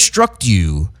I instruct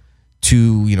you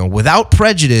to, you know, without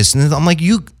prejudice, and I'm like,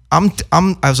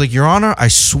 I was like, Your Honor, I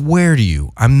swear to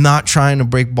you, I'm not trying to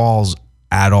break balls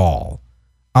at all.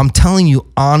 I'm telling you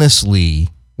honestly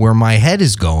where my head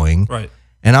is going. Right.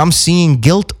 And I'm seeing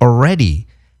guilt already.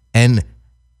 And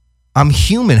I'm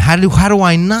human. How do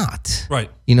I not? Right.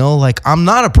 You know, like, I'm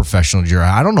not a professional juror.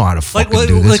 I don't know how to fucking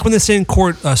do this. Like when they say in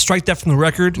court, strike that from the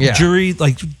record, Yeah. jury,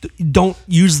 like, don't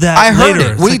use that I heard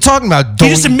later. it. What are you talking about? You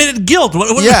just admitted guilt.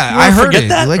 Yeah, I heard it.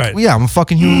 That? Like, Right. yeah, I'm a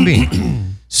fucking human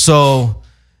being. So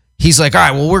he's like, all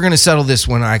right, well, we're going to settle this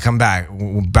when I come back.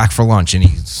 We're back for lunch. And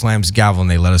he slams the gavel and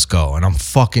they let us go. And I'm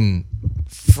fucking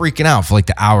freaking out for like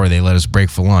the hour they let us break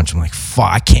for lunch. I'm like,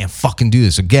 fuck, I can't fucking do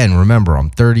this. Again, remember, I'm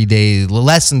 30 days,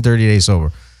 less than 30 days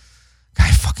sober. I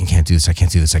fucking can't do this. I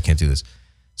can't do this. I can't do this.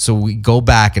 So we go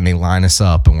back and they line us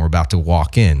up and we're about to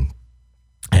walk in.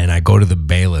 And I go to the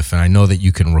bailiff, and I know that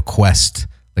you can request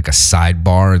like a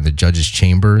sidebar in the judge's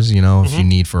chambers, you know, if you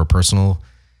need for a personal.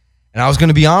 And I was going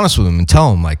to be honest with him and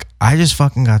tell him, like, I just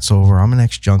fucking got sober. I'm an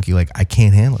ex-junkie. Like, I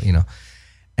can't handle it, you know.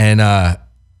 And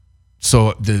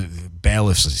so the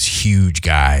bailiff's this huge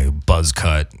guy, buzz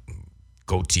cut,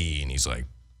 goatee, and he's like,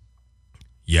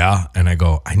 yeah. And I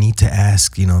go, I need to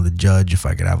ask, you know, the judge if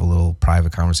I could have a little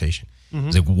private conversation.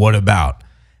 He's like, what about?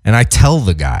 And I tell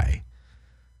the guy,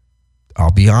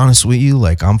 I'll be honest with you,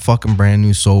 like, I'm fucking brand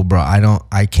new sober.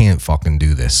 I can't fucking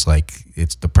do this. Like,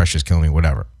 it's the pressure's killing me,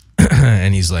 whatever.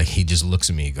 And he's like, he just looks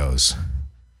at me, he goes,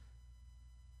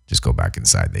 just go back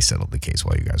inside. They settled the case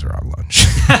while you guys were on lunch.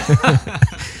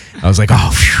 I was like,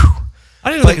 oh, phew.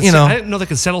 I didn't know they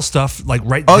could settle stuff like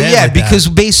right Oh, then yeah, like because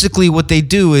that. basically what they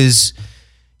do is,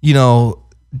 you know,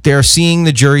 they're seeing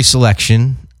the jury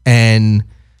selection, and,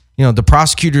 you know, the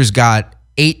prosecutor's got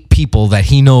 8 people that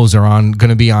he knows are going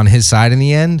to be on his side in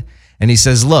the end, and he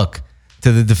says, "Look,"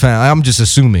 to the defense. I'm just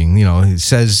assuming, he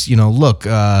says, "Look,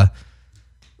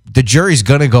 the jury's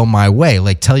gonna go my way.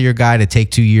 Like, tell your guy to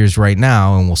take 2 years right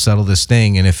now, and we'll settle this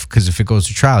thing. And because if it goes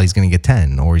to trial, he's gonna get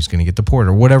 10, or he's gonna get deported,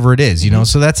 or whatever it is,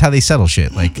 So that's how they settle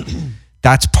shit. Like,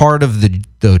 that's part of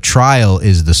the trial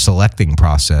is the selecting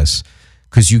process,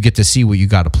 because you get to see what you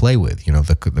got to play with.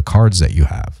 The cards that you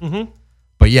have. Mm-hmm.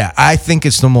 But yeah, I think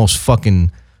it's the most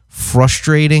fucking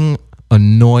frustrating,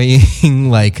 annoying.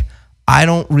 Like, I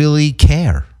don't really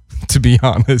care, to be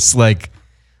honest. Like,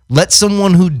 let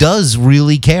someone who does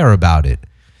really care about it,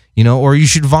 or you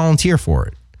should volunteer for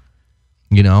it,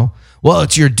 Well,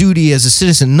 it's your duty as a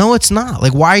citizen. No, it's not.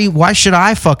 Like, why should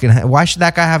I why should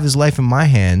that guy have his life in my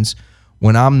hands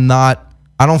when I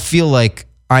don't feel like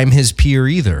I'm his peer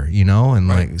either, And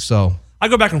right. So I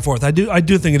go back and forth. I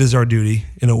do think it is our duty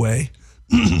in a way.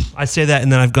 I say that,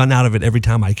 and then I've gotten out of it every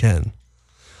time I can.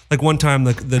 Like one time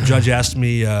the judge asked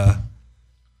me,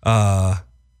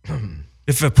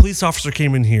 if a police officer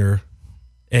came in here,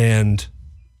 and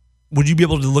would you be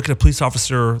able to look at a police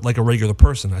officer like a regular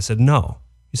person? I said, no.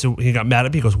 He got mad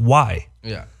at me. He goes, why?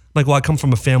 Yeah. Like, well, I come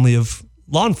from a family of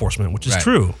law enforcement, which is right.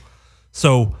 true.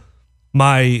 So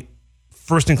my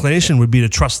first inclination would be to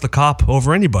trust the cop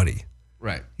over anybody.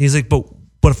 Right. He's like, but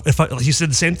he said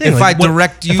the same thing. If like,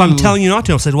 if I'm telling you not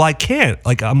to, I said, well, I can't.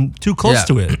 Like, I'm too close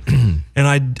to it.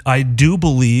 And I do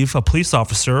believe a police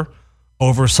officer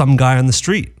over some guy on the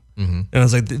street. Mm-hmm. And I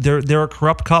was like, they're a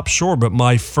corrupt cop, sure, but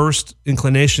my first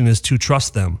inclination is to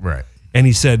trust them. Right. And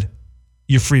he said,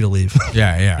 you're free to leave.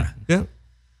 Yeah. Yeah.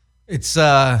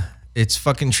 It's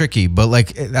fucking tricky, but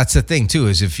like, that's the thing too,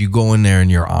 is if you go in there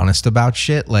and you're honest about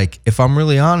shit, like if I'm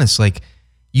really honest, like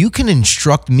you can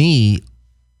instruct me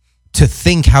to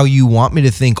think how you want me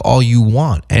to think all you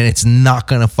want, and it's not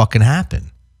going to fucking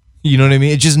happen. You know what I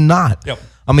mean? It's just not. Yep.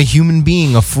 I'm a human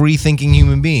being, a free thinking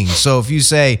human being. So if you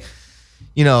say,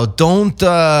 don't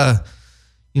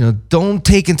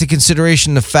take into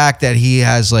consideration the fact that he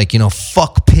has like,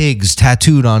 fuck pigs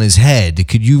tattooed on his head.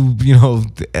 Could you,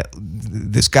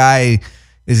 this guy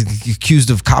is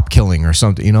accused of cop killing or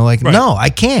something, right. No, I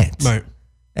can't. Right.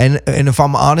 And if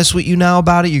I'm honest with you now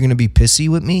about it, you're going to be pissy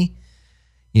with me.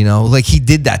 Like he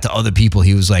did that to other people.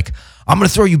 He was like, I'm going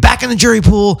to throw you back in the jury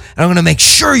pool and I'm going to make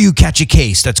sure you catch a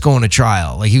case that's going to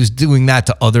trial. Like he was doing that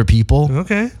to other people.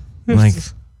 Okay. Like,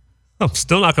 I'm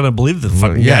still not going to believe the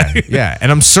fucking guy. Yeah.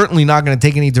 And I'm certainly not going to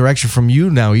take any direction from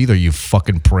you now either, you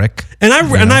fucking prick. And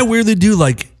I weirdly do,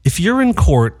 like, if you're in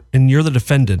court and you're the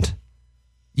defendant,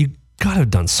 you got to have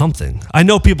done something. I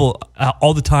know people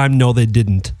all the time know they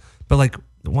didn't, but like,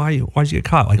 why'd you get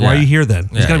caught? Like, why are you here then?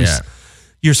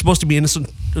 You're supposed to be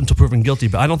innocent until proven guilty,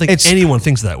 but I don't think anyone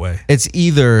thinks that way. It's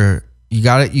either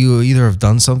you either have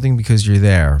done something because you're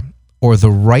there, or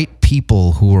the right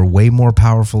people who are way more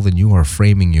powerful than you are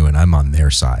framing you, and I'm on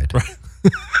their side. Right.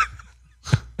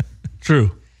 True.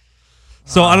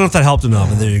 So I don't know if that helped enough,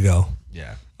 but there you go.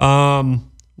 Yeah. Well,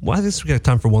 I think we got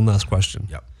time for one last question.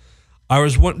 Yep.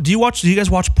 Do you guys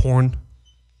watch porn?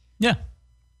 Yeah.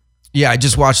 Yeah, I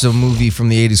just watched a movie from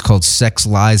the 80s called Sex,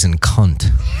 Lies, and Cunt.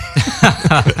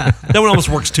 That one almost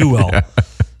works too well.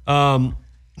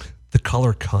 The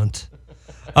color cunt.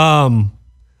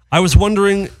 I was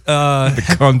wondering... the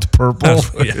cunt purple?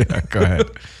 Yeah. Go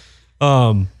ahead.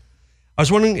 I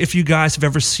was wondering if you guys have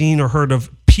ever seen or heard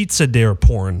of Pizza Dare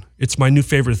porn. It's my new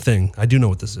favorite thing. I do know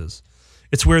what this is.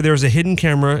 It's where there's a hidden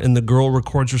camera and the girl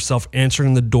records herself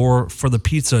answering the door for the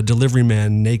pizza delivery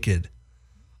man naked.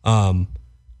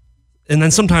 And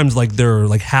then sometimes like they're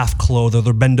like half clothed or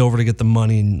they're bent over to get the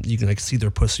money and you can like see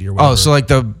their pussy or whatever. Oh, so like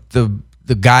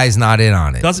the guy's not in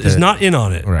on it. Is not in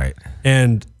on it. Right.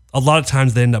 And a lot of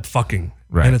times they end up fucking.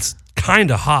 Right. And it's kind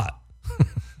of hot.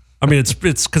 I mean, it's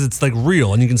because it's like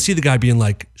real and you can see the guy being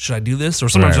like, should I do this? Or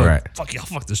sometimes you're like, fuck yeah, I'll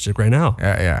fuck this chick right now.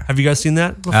 Yeah. Have you guys seen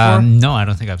that before? No, I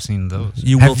don't think I've seen those.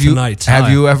 You will tonight.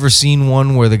 Have you ever seen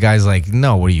one where the guy's like,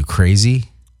 no, what are you, crazy?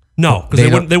 No,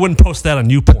 because they wouldn't post that on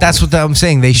YouPorn. But that's what I'm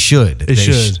saying. They should. They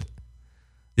should.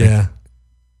 Yeah.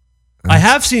 I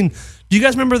have seen. Do you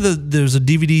guys remember there's a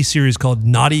DVD series called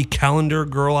Naughty Calendar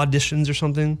Girl Auditions or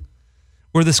something?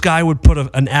 Where this guy would put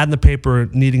an ad in the paper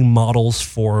needing models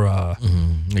for a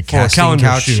calendar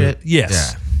couch shoot. shit? Yes.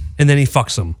 Yeah. And then he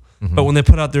fucks them. Mm-hmm. But when they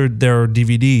put out their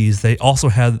DVDs, they also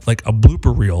had like a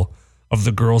blooper reel of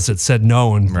the girls that said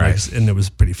no, and and it was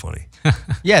pretty funny.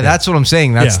 Yeah, that's what I'm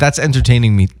saying. That's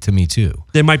entertaining to me too.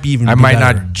 They might be even. I might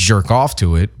not jerk off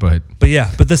to it, but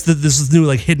this is new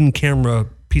like hidden camera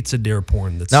Pizza Dare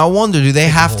porn. That's now I wonder, do they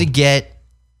have to get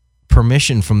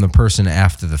permission from the person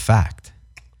after the fact?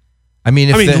 I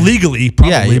mean, legally,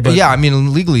 probably. But I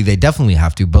mean, legally, they definitely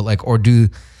have to. But like, or do?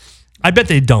 I bet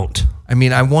they don't. I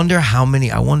mean, I wonder how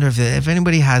many. I wonder if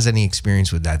anybody has any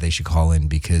experience with that, they should call in,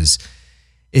 because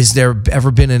is there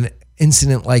ever been an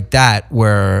incident like that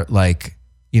where, like,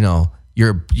 you know,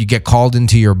 you get called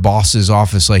into your boss's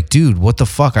office, like, dude, what the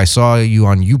fuck? I saw you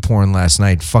on YouPorn last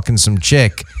night, fucking some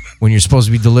chick when you're supposed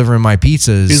to be delivering my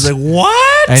pizzas. He's like,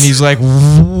 what? And he's like,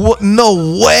 what?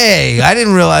 No way! I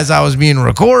didn't realize I was being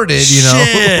recorded. You know.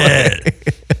 Shit.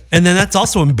 And then that's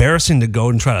also embarrassing to go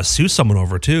and try to sue someone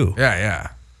over too. Yeah.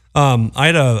 I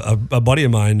had a buddy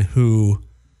of mine who,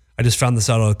 I just found this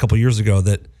out a couple years ago,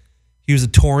 that he was a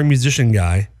touring musician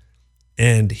guy,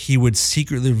 and he would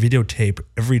secretly videotape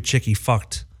every chick he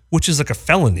fucked, which is like a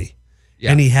felony.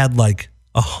 Yeah. And he had like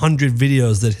 100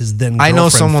 videos that his then girlfriend I know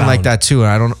someone found. like that too.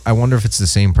 And I wonder if it's the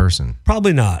same person.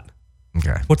 Probably not.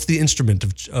 Okay. What's the instrument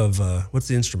of what's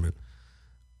the instrument?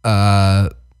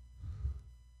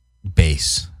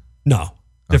 Bass. No,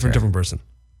 different person.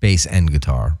 Bass and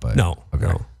guitar, but no. Okay.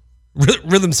 No.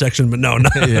 Rhythm section, but no,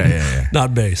 not, yeah.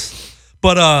 not bass.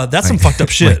 But that's some fucked up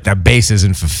shit. Like that bass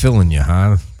isn't fulfilling you,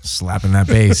 huh? Slapping that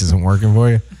bass isn't working for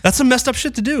you. That's some messed up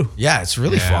shit to do. Yeah, it's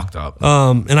really fucked up.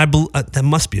 And that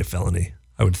must be a felony,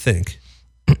 I would think.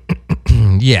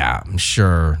 Yeah, I'm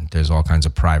sure there's all kinds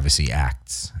of privacy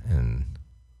acts, and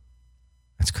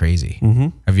that's crazy. Mm-hmm.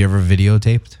 Have you ever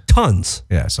videotaped? Tons.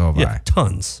 Yeah, so have I.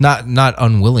 Tons. Not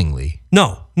unwillingly.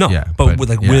 No. Yeah, but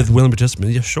with willing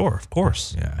participants. Yeah, sure, of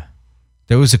course. Yeah.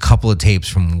 There was a couple of tapes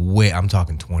from I'm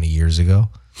talking 20 years ago,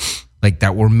 like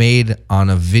that were made on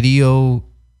a video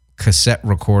cassette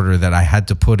recorder that I had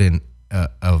to put in a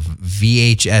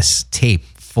VHS tape,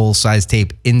 full-size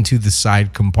tape, into the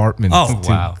side compartment. Oh,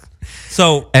 wow.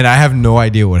 So, and I have no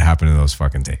idea what happened to those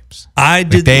fucking tapes.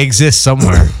 They exist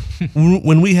somewhere.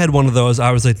 When we had one of those,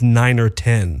 I was like 9 or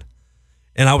 10,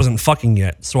 and I wasn't fucking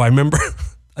yet. So I remember,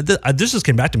 this just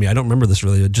came back to me. I don't remember this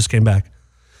really. It just came back.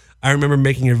 I remember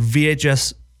making a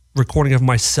VHS recording of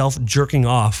myself jerking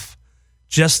off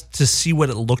just to see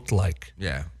what it looked like.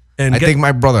 Yeah. And I think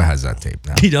my brother has that tape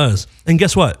now. He does. And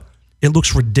guess what? It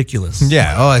looks ridiculous.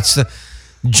 Yeah. Oh, it's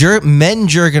men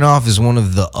jerking off is one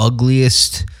of the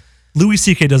ugliest. Louis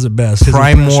C.K. does it best.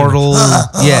 Primordial.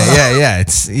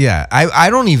 Yeah. I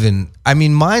don't even. I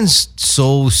mean, mine's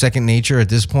so second nature at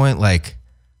this point. Like,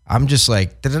 I'm just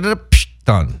like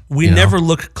done. We never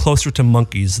look closer to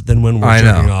monkeys than when we're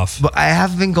jerking off. But I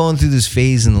have been going through this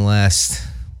phase in the last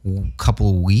couple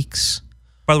of weeks.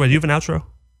 By the way, do you have an outro?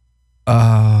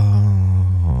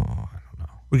 I don't know.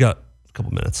 We got a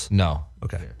couple minutes. No.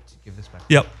 Okay. Here, give this back.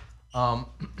 Yep.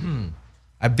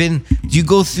 Do you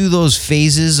go through those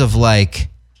phases of like,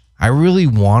 I really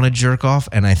want to jerk off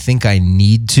and I think I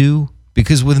need to?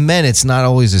 Because with men, it's not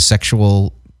always a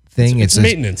sexual thing. It's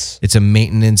maintenance. It's a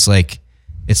maintenance, like,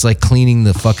 it's like cleaning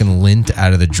the fucking lint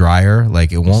out of the dryer.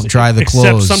 Like, it won't dry the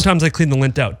clothes. Except sometimes I clean the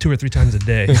lint out 2 or 3 times a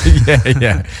day.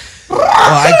 Yeah. Well,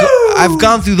 I've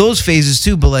gone through those phases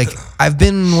too, but like, I've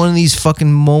been in one of these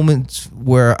fucking moments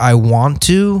where I want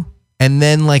to, and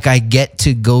then like I get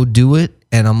to go do it,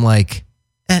 and I'm like,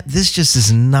 this just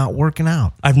is not working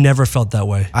out. I've never felt that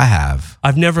way. I have.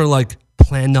 I've never like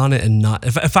planned on it and not.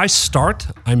 If I start,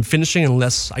 I'm finishing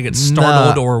unless I get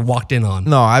startled or walked in on.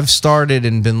 No, I've started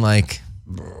and been like,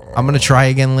 I'm going to try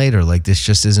again later. Like, this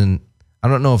just isn't, I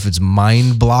don't know if it's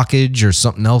mind blockage or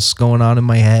something else going on in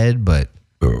my head, but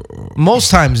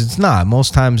most times it's not.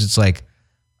 Most times it's like,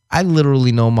 I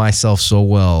literally know myself so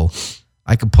well,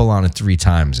 I could pull on it 3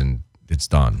 times and it's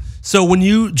done. So when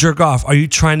you jerk off, are you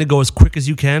trying to go as quick as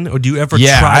you can, or do you ever try?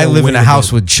 Yeah, I live in a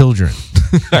house with children.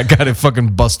 I got to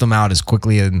fucking bust them out as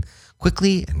quickly and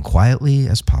quietly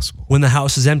as possible. When the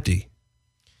house is empty,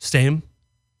 same?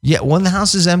 Yeah, when the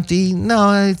house is empty, no,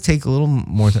 I take a little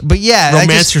more time. But yeah,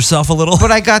 romance yourself a little.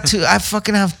 But I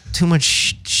fucking have too much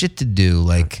shit to do.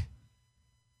 Like,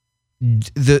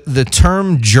 the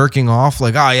term jerking off,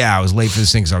 like, oh yeah, I was late for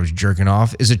this thing because I was jerking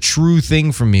off, is a true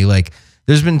thing for me. Like,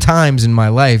 there's been times in my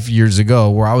life years ago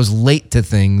where I was late to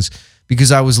things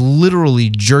because I was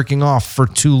literally jerking off for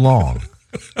too long.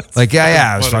 Like,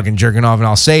 I was fucking jerking off, and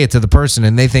I'll say it to the person,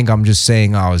 and they think I'm just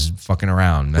saying, I was fucking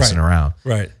around, messing around.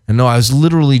 Right. And no, I was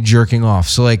literally jerking off.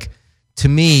 So, like, to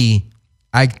me,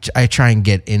 I try and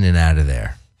get in and out of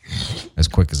there as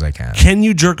quick as I can. Can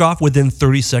you jerk off within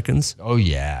 30 seconds? Oh,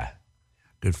 yeah.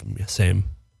 Good for me. Same.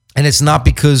 And it's not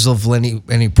because of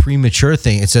any premature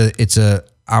thing.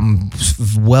 I'm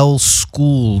well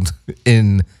schooled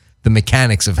in the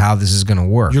mechanics of how this is going to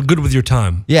work. You're good with your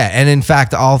time. Yeah, and in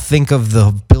fact, I'll think of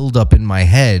the buildup in my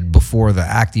head before the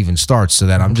act even starts, so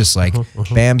that I'm just like,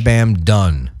 bam, bam,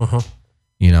 done. 2:00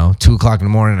 in the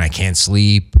morning, I can't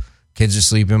sleep. Kids are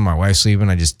sleeping. My wife's sleeping.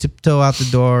 I just tiptoe out the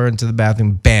door into the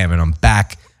bathroom. Bam, and I'm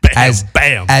back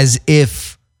as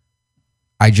if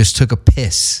I just took a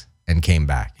piss and came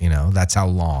back. You know, that's how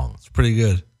long. It's pretty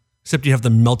good. Except you have the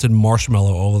melted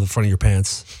marshmallow all over the front of your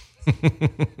pants.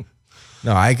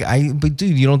 No, but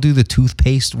dude, you don't do the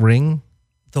toothpaste ring?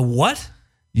 The what?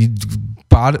 You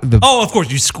bought the. Oh, of course,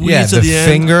 you squeeze yeah, to the the end.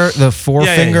 finger, the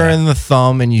forefinger and the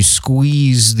thumb, and you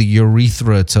squeeze the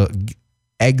urethra to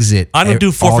exit. I don't do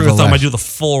all forefinger the thumb. I left. do the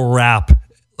full wrap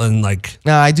and like.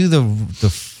 No, I do the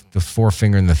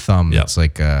forefinger and the thumb. Yep. It's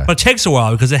like. But it takes a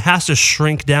while because it has to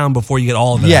shrink down before you get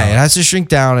all of it. Yeah, out. it has to shrink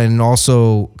down, and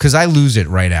also because I lose it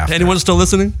right after. Anyone still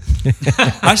listening?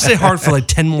 I stay hard for like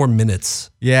 10 more minutes.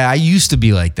 Yeah, I used to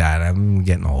be like that. I'm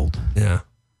getting old. Yeah.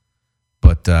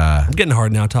 But I'm getting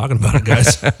hard now talking about it,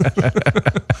 guys.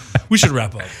 We should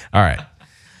wrap up. All right.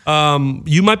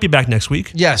 You might be back next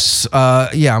week. Yes.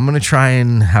 Yeah, I'm going to try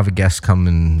and have a guest come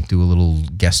and do a little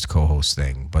guest co-host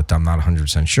thing, but I'm not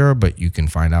 100% sure, but you can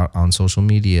find out on social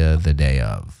media the day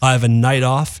of. I have a night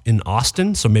off in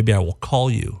Austin, so maybe I will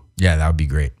call you. Yeah, that would be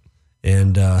great.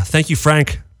 And thank you,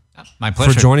 Frank. My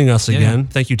pleasure. For joining us Yeah. again.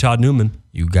 Thank you, Todd Newman.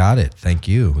 You got it. Thank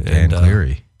you, Dan And,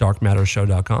 Cleary.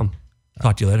 darkmattershow.com.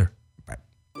 Talk to you later.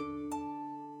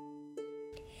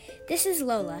 This is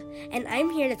Lola, and I'm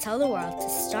here to tell the world to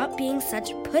stop being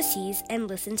such pussies and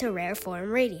listen to Rare Form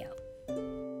Radio.